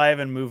survive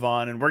and move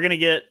on, and we're gonna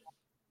get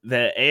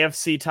the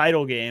AFC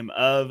title game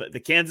of the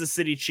Kansas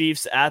City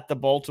Chiefs at the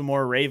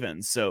Baltimore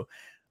Ravens. So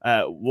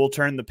we'll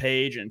turn the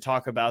page and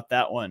talk about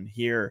that one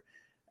here.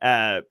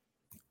 The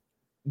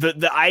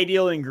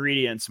ideal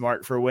ingredients,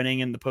 Mark, for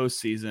winning in the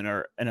postseason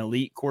are an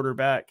elite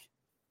quarterback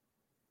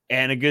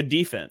and a good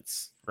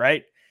defense,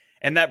 right?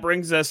 And that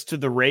brings us to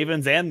the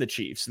Ravens and the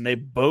Chiefs, and they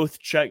both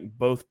check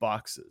both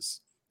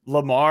boxes.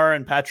 Lamar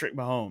and Patrick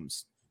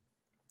Mahomes.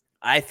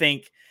 I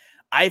think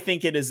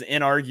it is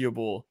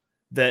inarguable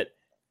that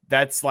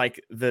that's like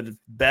the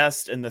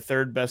best and the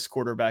third best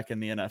quarterback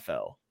in the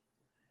NFL.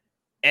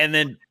 And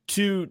then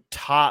two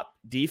top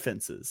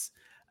defenses.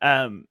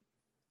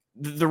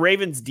 The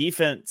Ravens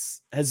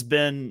defense has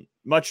been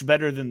much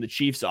better than the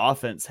Chiefs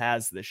offense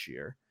has this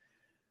year,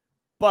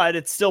 but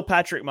it's still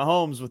Patrick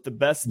Mahomes with the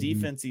best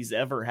defense he's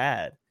ever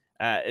had.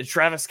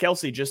 Travis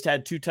Kelce just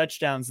had 2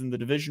 touchdowns in the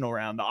divisional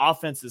round. The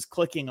offense is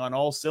clicking on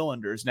all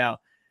cylinders now,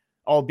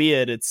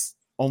 albeit it's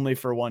only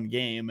for one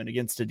game and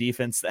against a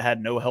defense that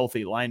had no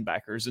healthy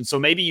linebackers. And so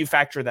maybe you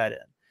factor that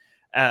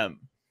in.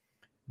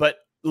 But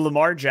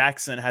Lamar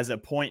Jackson has a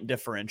point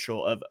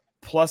differential of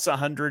plus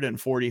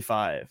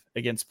 145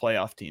 against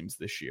playoff teams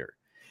this year.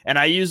 And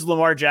I use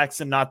Lamar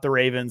Jackson, not the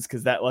Ravens,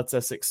 because that lets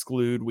us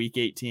exclude week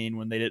 18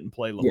 when they didn't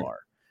play Lamar.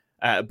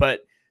 Yeah.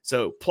 But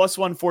so plus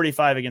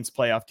 145 against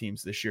playoff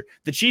teams this year.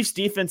 The Chiefs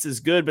defense is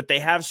good, but they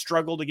have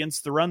struggled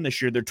against the run this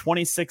year. They're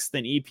 26th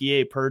in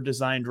EPA per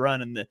designed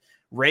run. And the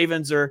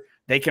Ravens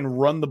they can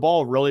run the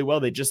ball really well.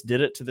 They just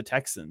did it to the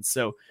Texans.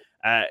 So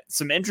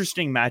some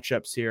interesting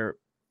matchups here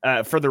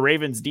for the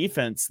Ravens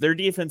defense. Their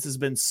defense has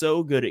been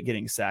so good at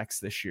getting sacks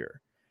this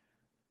year.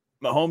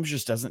 Mahomes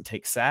just doesn't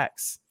take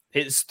sacks.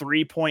 His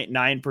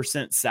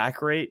 3.9%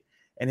 sack rate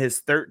and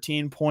his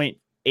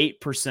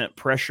 13.8%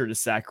 pressure to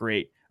sack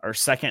rate are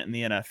second in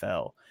the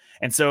NFL.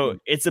 And so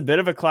it's a bit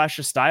of a clash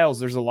of styles.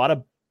 There's a lot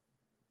of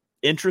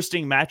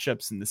interesting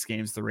matchups in this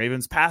game. The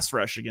Ravens pass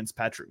rush against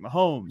Patrick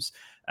Mahomes,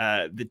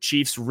 the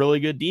Chiefs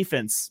really good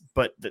defense,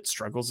 but that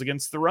struggles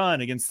against the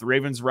run, against the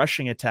Ravens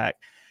rushing attack.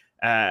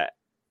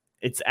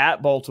 It's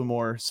at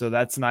Baltimore, so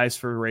that's nice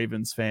for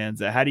Ravens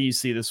fans. How do you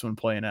see this one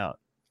playing out?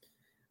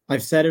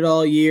 I've said it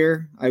all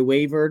year. I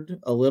wavered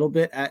a little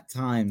bit at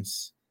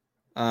times,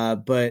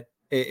 but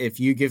if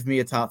you give me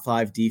a top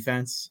 5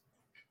 defense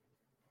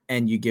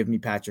and you give me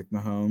Patrick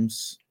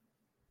Mahomes,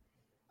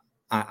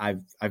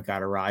 I've got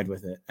to ride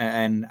with it.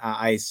 And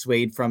I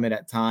swayed from it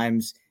at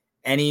times.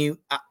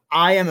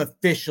 I am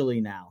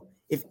officially now,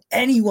 if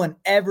anyone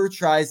ever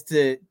tries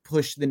to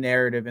push the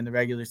narrative in the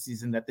regular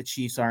season that the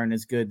Chiefs aren't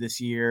as good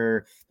this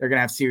year, they're going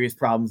to have serious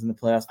problems in the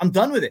playoffs, I'm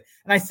done with it.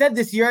 And I said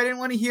this year I didn't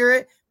want to hear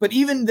it, but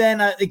even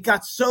then it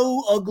got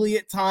so ugly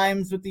at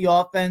times with the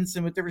offense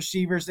and with the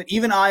receivers that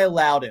even I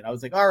allowed it. I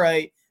was like, all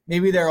right,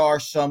 maybe there are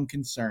some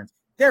concerns.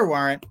 There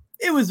weren't.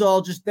 It was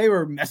all just they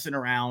were messing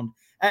around.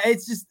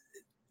 It's just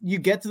you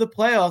get to the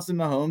playoffs and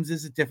Mahomes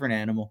is a different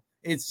animal.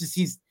 It's just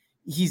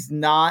he's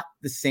not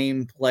the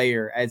same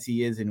player as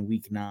he is in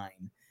week 9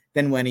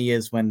 than when he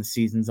is when the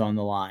season's on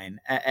the line.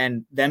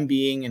 And them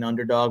being an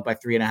underdog by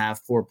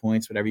 3.5, 4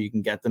 points, whatever you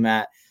can get them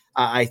at,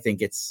 I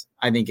think it's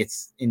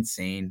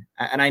insane.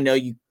 And I know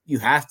you You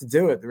have to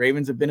do it. The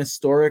Ravens have been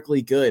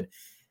historically good.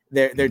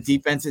 Their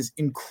defense is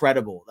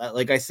incredible.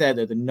 Like I said,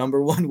 they're the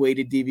number one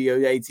weighted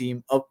DVOA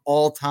team of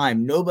all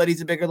time. Nobody's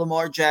a bigger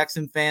Lamar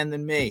Jackson fan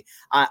than me.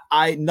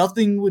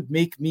 Nothing would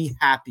make me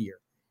happier,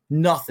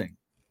 nothing,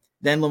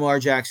 than Lamar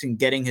Jackson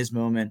getting his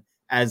moment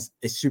as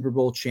a Super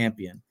Bowl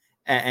champion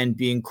and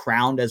being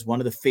crowned as one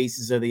of the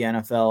faces of the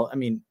NFL. I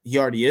mean, he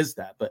already is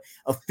that, but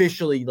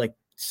officially like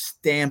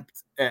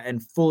stamped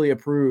and fully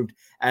approved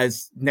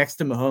as next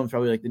to Mahomes,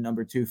 probably like the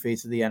number 2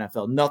 face of the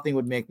NFL. Nothing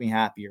would make me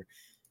happier.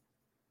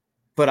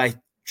 But I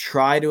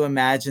try to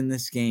imagine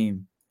this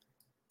game,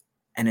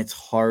 and it's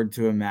hard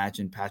to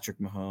imagine Patrick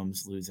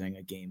Mahomes losing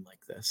a game like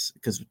this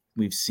because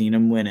we've seen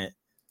him win it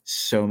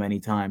so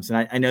many times.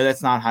 And I know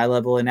that's not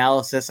high-level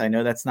analysis. I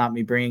know that's not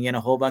me bringing in a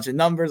whole bunch of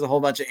numbers, a whole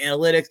bunch of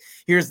analytics.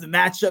 Here's the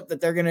matchup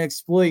that they're going to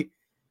exploit.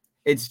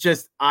 It's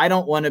just I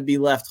don't want to be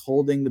left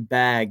holding the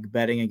bag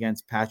betting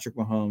against Patrick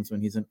Mahomes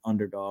when he's an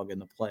underdog in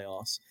the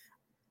playoffs.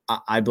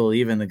 I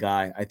believe in the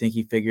guy. I think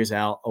he figures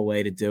out a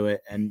way to do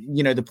it. And,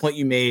 the point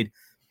you made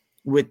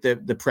with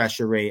the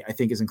pressure rate, I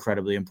think is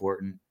incredibly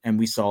important. And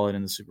we saw it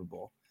in the Super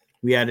Bowl.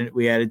 We had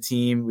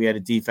a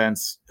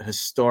defense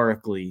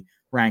historically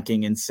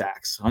ranking in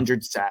sacks,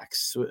 100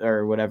 sacks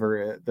or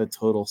whatever the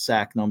total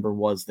sack number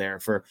was there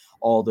for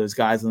all those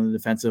guys on the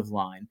defensive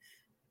line.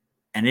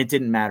 And it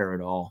didn't matter at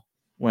all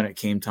when it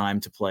came time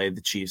to play the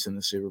Chiefs in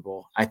the Super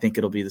Bowl. I think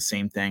it'll be the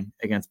same thing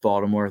against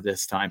Baltimore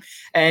this time.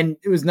 And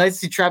it was nice to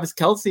see Travis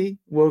Kelce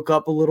woke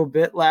up a little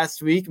bit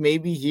last week.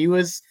 Maybe he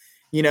was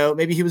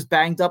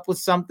banged up with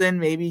something.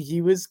 Maybe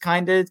he was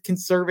kind of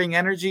conserving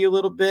energy a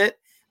little bit,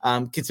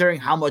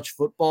 considering how much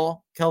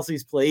football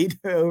Kelsey's played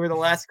over the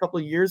last couple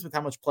of years with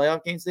how much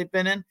playoff games they've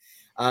been in.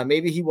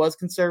 Maybe he was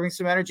conserving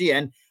some energy.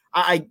 And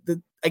I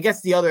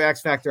guess the other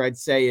X factor I'd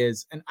say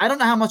is, and I don't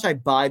know how much I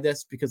buy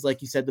this because,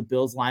 like you said, the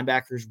Bills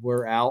linebackers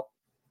were out,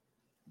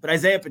 but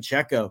Isaiah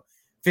Pacheco,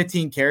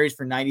 15 carries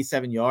for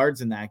 97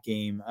 yards in that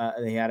game.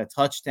 They had a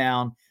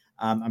touchdown.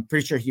 I'm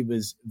pretty sure he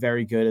was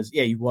very good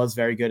he was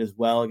very good as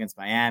well against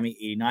Miami,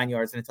 89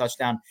 yards and a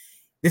touchdown.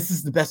 This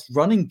is the best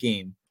running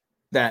game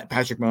that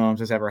Patrick Mahomes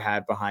has ever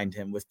had behind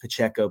him with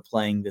Pacheco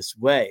playing this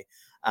way.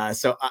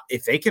 So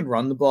if they can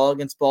run the ball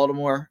against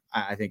Baltimore,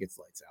 I think it's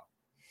lights out.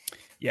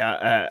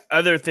 Yeah.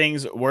 Other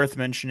things worth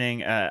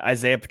mentioning,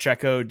 Isaiah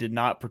Pacheco did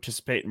not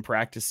participate in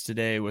practice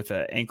today with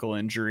an ankle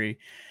injury.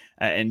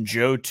 And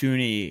Joe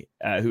Tooney,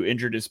 who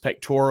injured his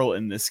pectoral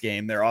in this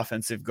game, their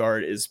offensive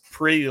guard, is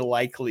pretty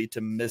likely to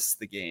miss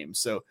the game.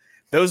 So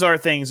those are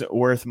things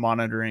worth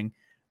monitoring.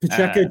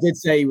 Pacheco did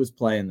say he was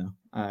playing, though.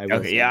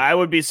 Okay, yeah, I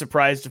would be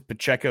surprised if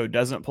Pacheco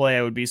doesn't play.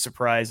 I would be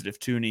surprised if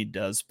Tooney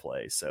does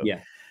play. So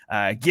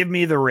yeah, give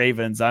me the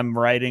Ravens. I'm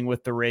riding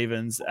with the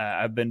Ravens.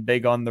 I've been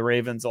big on the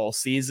Ravens all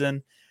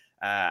season.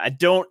 I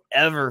don't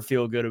ever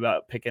feel good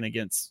about picking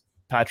against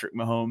Patrick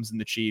Mahomes and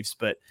the Chiefs,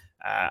 but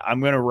I'm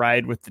going to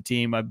ride with the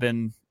team I've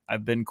been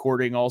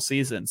courting all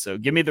season. So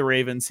give me the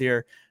Ravens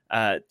here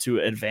to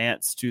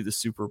advance to the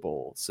Super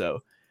Bowl.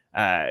 So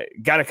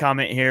got a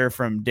comment here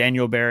from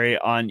Daniel Barry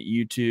on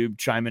YouTube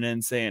chiming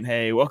in saying,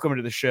 hey, welcome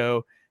to the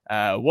show.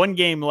 One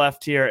game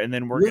left here, and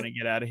then we're going to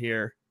get out of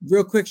here.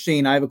 Real quick,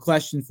 Shane, I have a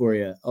question for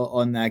you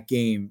on that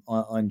game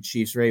on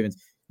Chiefs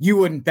Ravens. You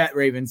wouldn't bet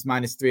Ravens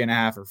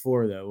 -3.5 or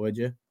 4, though, would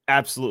you?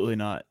 Absolutely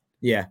not.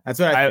 Yeah, that's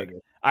what I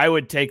figured. I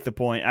would take the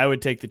point. I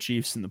would take the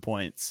Chiefs and the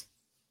points.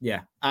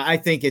 Yeah, I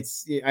think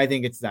it's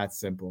that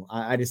simple.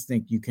 I just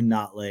think you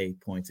cannot lay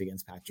points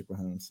against Patrick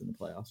Mahomes in the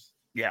playoffs.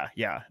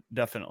 Yeah,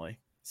 definitely.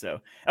 So,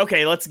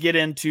 okay, let's get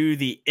into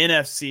the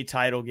NFC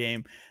title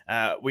game.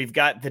 We've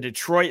got the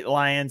Detroit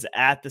Lions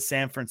at the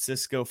San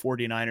Francisco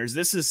 49ers.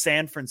 This is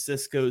San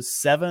Francisco's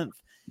 7th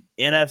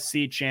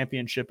NFC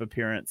Championship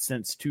appearance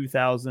since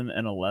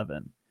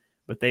 2011,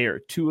 but they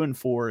are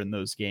 2-4 in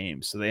those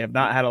games. So they have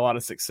not had a lot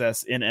of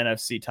success in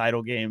NFC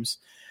title games.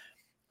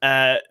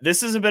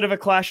 This is a bit of a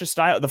clash of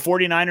style. The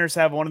 49ers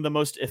have one of the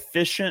most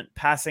efficient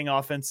passing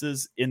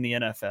offenses in the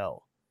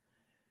NFL.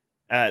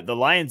 The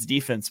Lions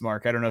defense,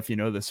 Mark, I don't know if you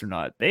know this or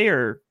not, they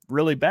are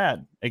really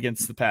bad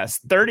against the pass.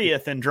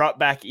 30th in drop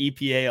back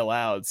EPA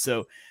allowed.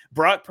 So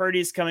Brock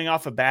Purdy's coming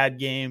off a bad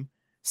game.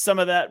 Some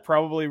of that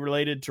probably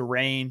related to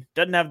rain.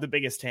 Doesn't have the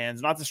biggest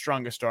hands, not the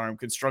strongest arm,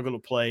 could struggle to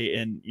play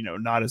in,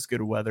 not as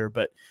good weather,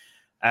 but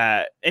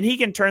and he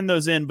can turn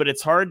those in, but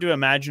it's hard to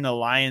imagine a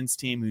Lions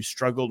team who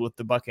struggled with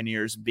the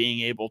Buccaneers being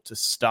able to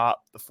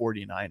stop the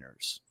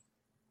 49ers.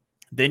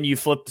 Then you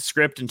flip the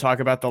script and talk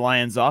about the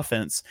Lions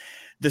offense.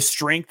 The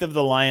strength of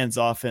the Lions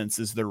offense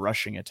is the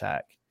rushing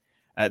attack.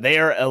 They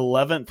are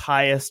 11th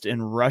highest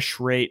in rush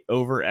rate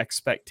over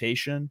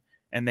expectation,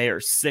 and they are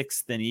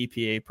 6th in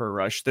EPA per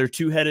rush. Their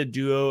two-headed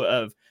duo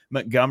of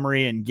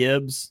Montgomery and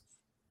Gibbs,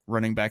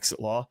 running backs at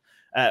law,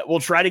 will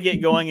try to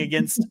get going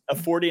against a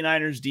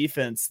 49ers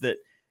defense that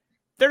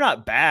they're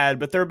not bad,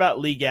 but they're about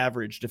league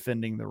average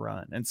defending the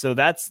run. And so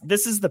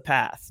this is the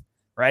path,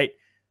 right?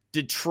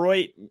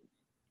 Detroit,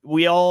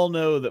 we all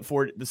know that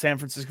for the San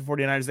Francisco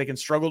 49ers, they can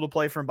struggle to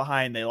play from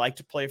behind. They like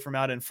to play from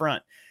out in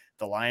front.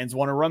 The Lions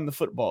want to run the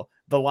football.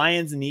 The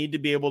Lions need to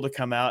be able to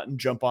come out and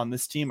jump on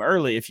this team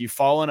early. If you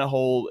fall in a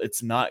hole,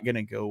 it's not going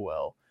to go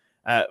well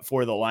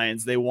for the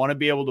Lions. They want to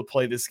be able to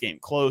play this game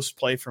close,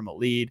 play from a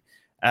lead.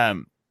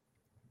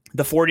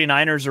 The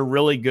 49ers are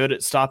really good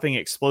at stopping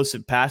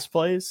explosive pass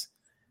plays.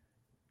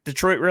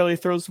 Detroit rarely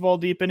throws the ball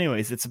deep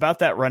anyways. It's about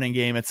that running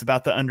game. It's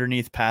about the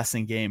underneath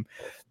passing game.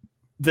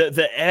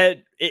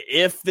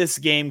 If this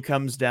game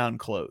comes down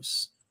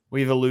close,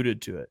 we've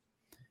alluded to it,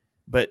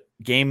 but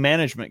game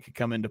management could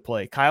come into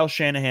play. Kyle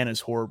Shanahan is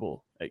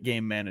horrible at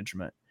game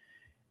management.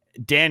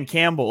 Dan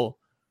Campbell,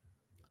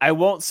 I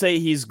won't say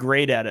he's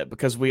great at it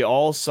because we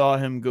all saw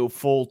him go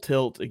full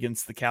tilt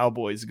against the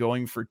Cowboys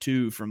going for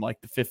 2 from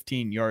like the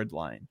 15-yard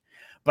line.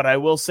 But I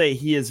will say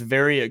he is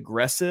very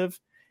aggressive,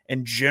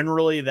 and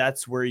generally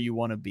that's where you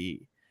want to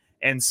be.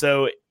 And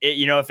so,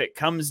 if it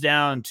comes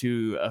down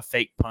to a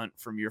fake punt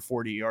from your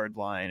 40-yard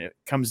line, it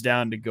comes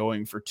down to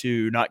going for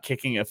 2, not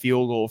kicking a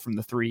field goal from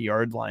the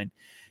 3-yard line.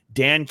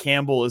 Dan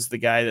Campbell is the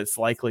guy that's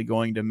likely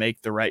going to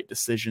make the right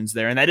decisions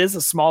there. And that is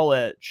a small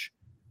edge,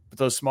 but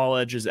those small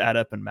edges add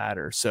up and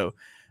matter. So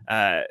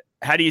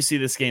how do you see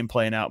this game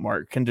playing out,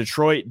 Mark? Can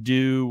Detroit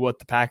do what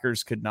the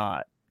Packers could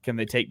not? Can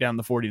they take down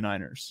the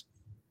 49ers?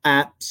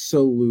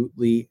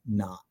 Absolutely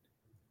not.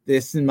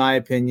 This, in my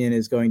opinion,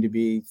 is going to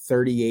be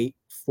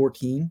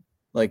 38-14,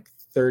 like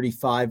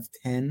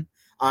 35-10.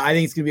 I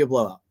think it's going to be a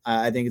blowout.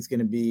 I think it's going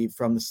to be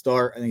from the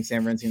start. I think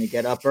San Francisco's going to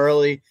get up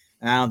early,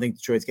 and I don't think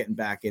Detroit's getting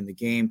back in the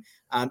game.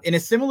 In a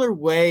similar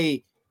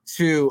way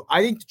to,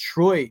 I think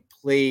Detroit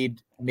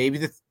played maybe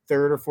the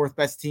 3rd or 4th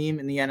best team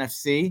in the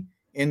NFC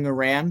in the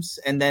Rams,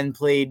 and then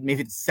played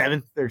maybe the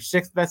 7th or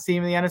 6th best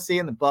team in the NFC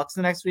in the Bucs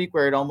the next week,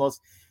 where it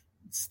almost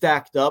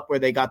stacked up, where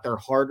they got their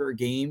harder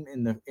game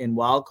in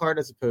wild card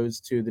as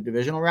opposed to the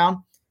divisional round.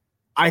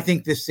 I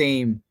think the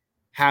same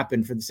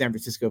happened for the San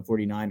Francisco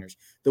 49ers.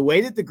 The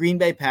way that the Green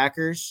Bay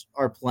Packers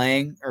are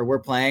playing, or were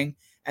playing,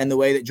 and the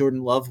way that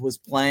Jordan Love was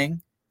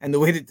playing, and the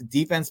way that the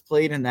defense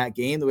played in that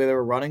game, the way they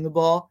were running the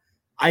ball,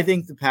 I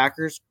think the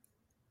Packers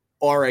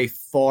are a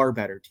far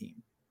better team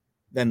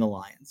than the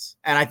Lions.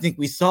 And I think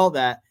we saw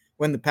that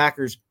when the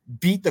Packers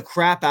beat the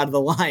crap out of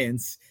the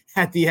Lions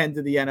at the end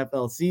of the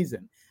NFL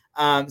season.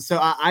 So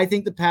I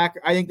think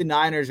the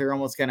Niners are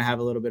almost going to have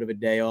a little bit of a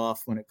day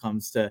off when it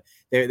comes to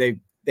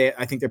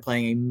I think they're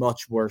playing a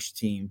much worse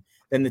team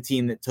than the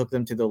team that took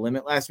them to the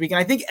limit last week. And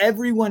I think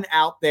everyone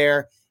out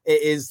there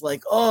is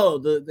like, oh,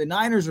 the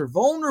Niners are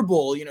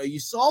vulnerable. You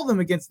saw them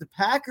against the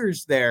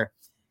Packers there.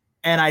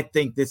 And I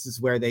think this is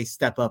where they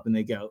step up and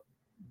they go,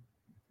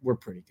 we're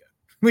pretty good.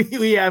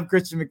 We have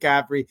Christian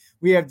McCaffrey.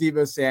 We have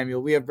Deebo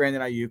Samuel. We have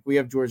Brandon Ayuk. We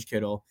have George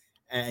Kittle.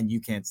 And you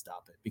can't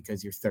stop it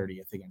because you're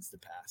 30th against the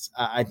pass.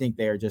 I think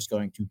they are just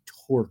going to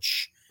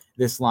torch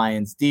this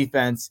Lions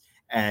defense.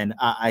 And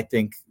I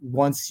think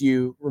once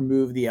you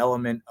remove the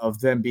element of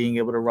them being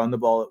able to run the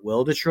ball at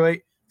will, Detroit,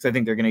 because I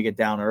think they're going to get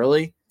down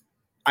early,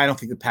 I don't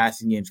think the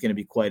passing game is going to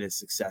be quite as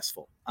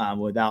successful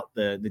without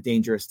the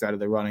dangerous threat of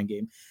the running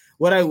game.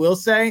 What I will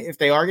say, if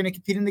they are going to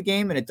compete in the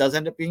game and it does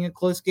end up being a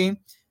close game,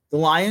 the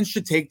Lions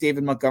should take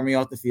David Montgomery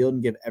off the field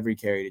and give every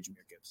carry to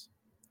Jahmyr Gibbs.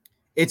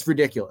 It's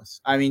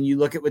ridiculous. I mean, you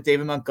look at what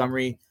David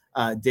Montgomery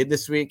did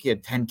this week. He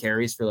had 10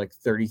 carries for like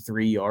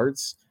 33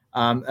 yards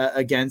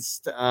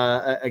against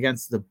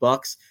the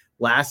Bucs.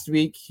 Last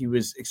week, he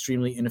was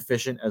extremely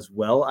inefficient as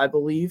well, I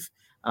believe.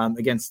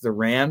 Against the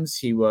Rams,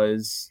 he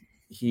was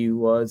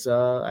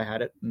I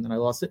had it and then I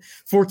lost it.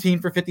 14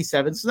 for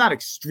 57. So not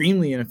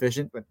extremely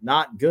inefficient, but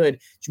not good.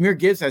 Jahmyr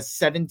Gibbs has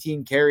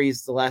 17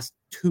 carries the last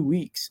 2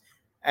 weeks,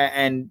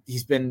 and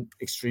he's been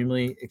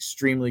extremely,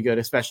 extremely good,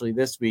 especially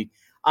this week.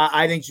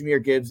 I think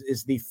Jahmyr Gibbs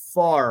is the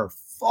far,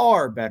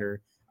 far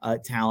better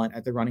talent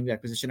at the running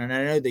back position. And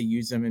I know they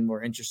use him in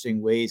more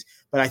interesting ways,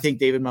 but I think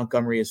David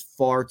Montgomery is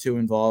far too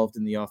involved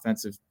in the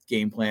offensive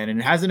game plan, and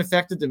it hasn't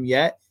affected them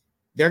yet.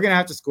 They're going to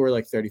have to score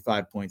like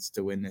 35 points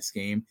to win this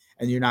game,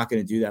 and you're not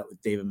going to do that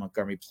with David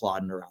Montgomery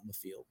plodding around the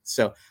field.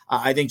 So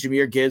I think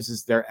Jahmyr Gibbs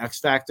is their X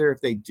factor if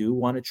they do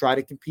want to try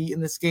to compete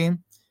in this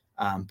game,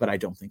 but I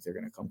don't think they're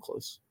going to come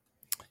close.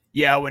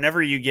 Yeah,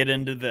 whenever you get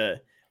into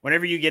the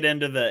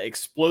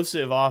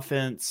explosive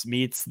offense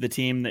meets the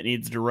team that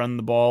needs to run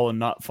the ball and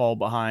not fall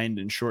behind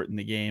and shorten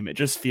the game, it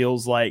just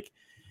feels like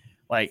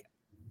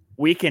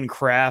we can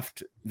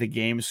craft the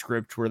game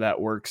script where that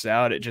works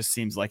out. It just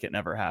seems like it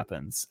never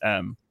happens.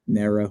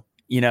 Narrow,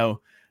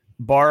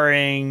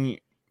 barring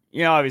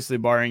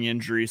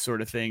injury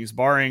sort of things,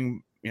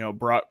 barring,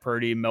 Brock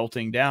Purdy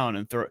melting down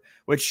and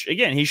which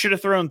again, he should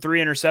have thrown 3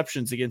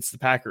 interceptions against the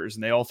Packers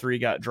and they all 3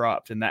 got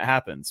dropped, and that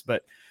happens.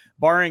 But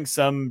barring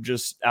some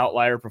just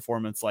outlier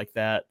performance like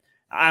that,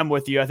 I'm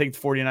with you. I think the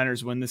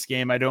 49ers win this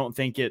game. I don't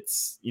think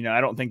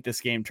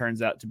this game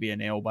turns out to be a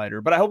nail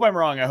biter, but I hope I'm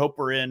wrong. I hope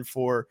we're in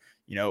for,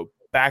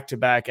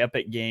 back-to-back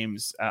epic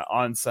games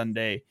on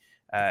Sunday.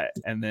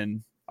 And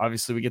then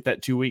obviously we get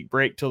that 2-week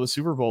break till the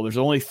Super Bowl. There's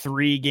only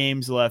 3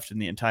 games left in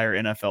the entire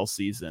NFL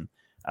season.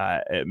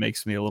 It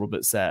makes me a little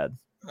bit sad.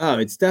 Oh,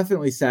 it's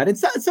definitely sad.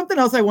 It's something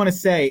else I want to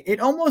say. It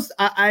almost,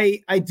 I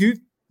do.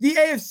 The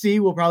AFC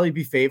will probably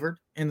be favored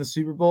in the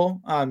Super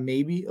Bowl,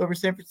 maybe over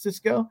San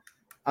Francisco.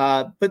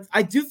 But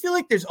I do feel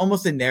like there's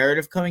almost a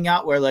narrative coming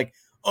out where like,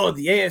 oh,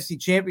 the AFC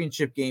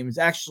Championship game is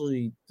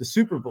actually the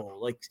Super Bowl.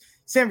 Like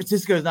San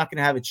Francisco is not going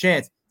to have a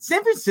chance.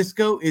 San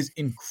Francisco is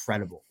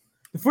incredible.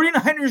 The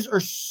 49ers are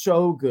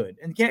so good.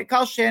 And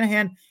Kyle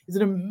Shanahan is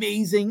an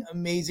amazing,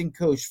 amazing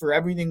coach for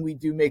everything we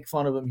do make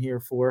fun of him here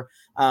for,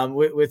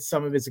 with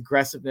some of his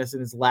aggressiveness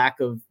and his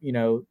lack of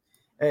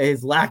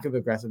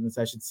aggressiveness,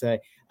 I should say.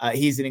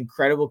 He's an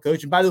incredible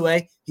coach. And by the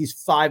way, he's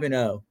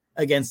 5-0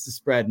 against the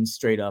spread and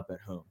straight up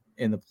at home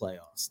in the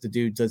playoffs. The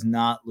dude does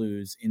not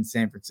lose in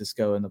San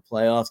Francisco in the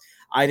playoffs.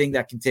 I think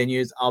that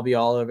continues. I'll be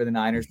all over the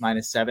Niners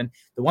 -7.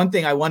 The one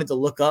thing I wanted to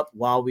look up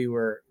while we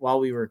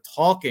were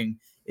talking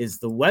is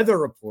the weather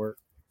report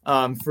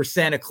for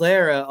Santa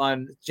Clara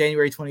on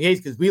January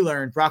 28th, because we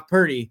learned Brock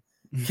Purdy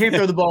can't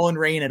throw the ball in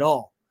rain at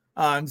all.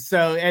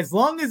 So as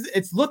long as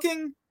it's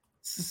looking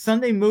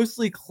Sunday,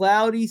 mostly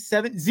cloudy,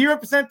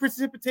 0%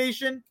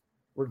 precipitation,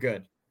 we're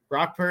good.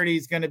 Brock Purdy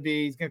he's going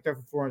to throw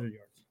for 400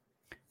 yards.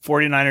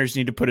 49ers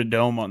need to put a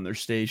dome on their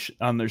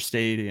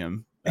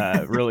stadium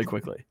really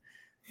quickly.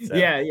 So.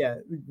 Yeah.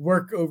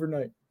 Work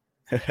overnight.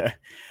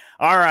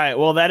 All right.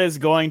 Well, that is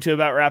going to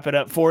about wrap it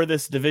up for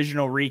this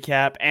divisional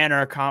recap and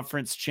our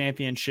conference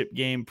championship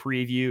game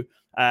preview.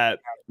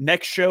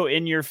 Next show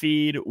in your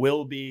feed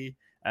will be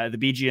the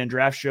BGN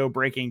draft show,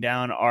 breaking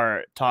down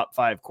our top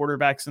 5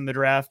 quarterbacks in the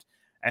draft.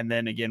 And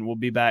then again, we'll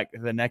be back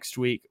the next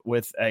week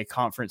with a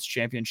conference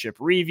championship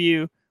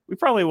review. We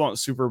probably won't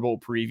Super Bowl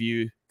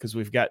preview because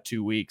we've got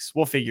 2 weeks.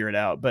 We'll figure it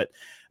out, but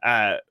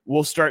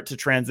we'll start to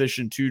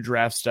transition to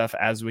draft stuff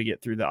as we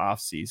get through the off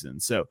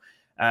season. So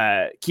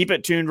keep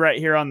it tuned right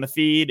here on the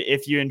feed.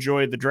 If you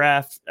enjoyed the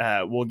draft,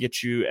 we'll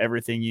get you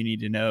everything you need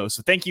to know.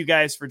 So thank you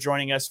guys for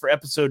joining us for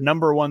episode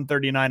number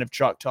 139 of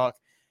Chalk Talk.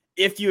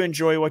 If you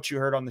enjoy what you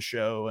heard on the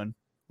show, and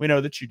we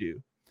know that you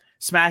do,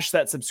 smash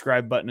that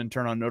subscribe button and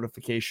turn on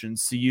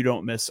notifications so you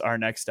don't miss our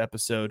next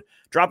episode.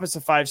 Drop us a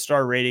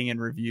 5-star rating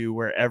and review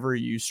wherever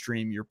you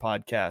stream your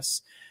podcasts.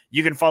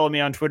 You can follow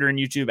me on Twitter and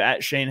YouTube at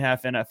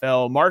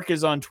ShaneHalfNFL. Mark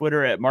is on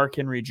Twitter at Mark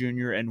Henry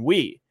Jr. And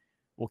we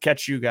will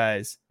catch you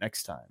guys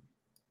next time.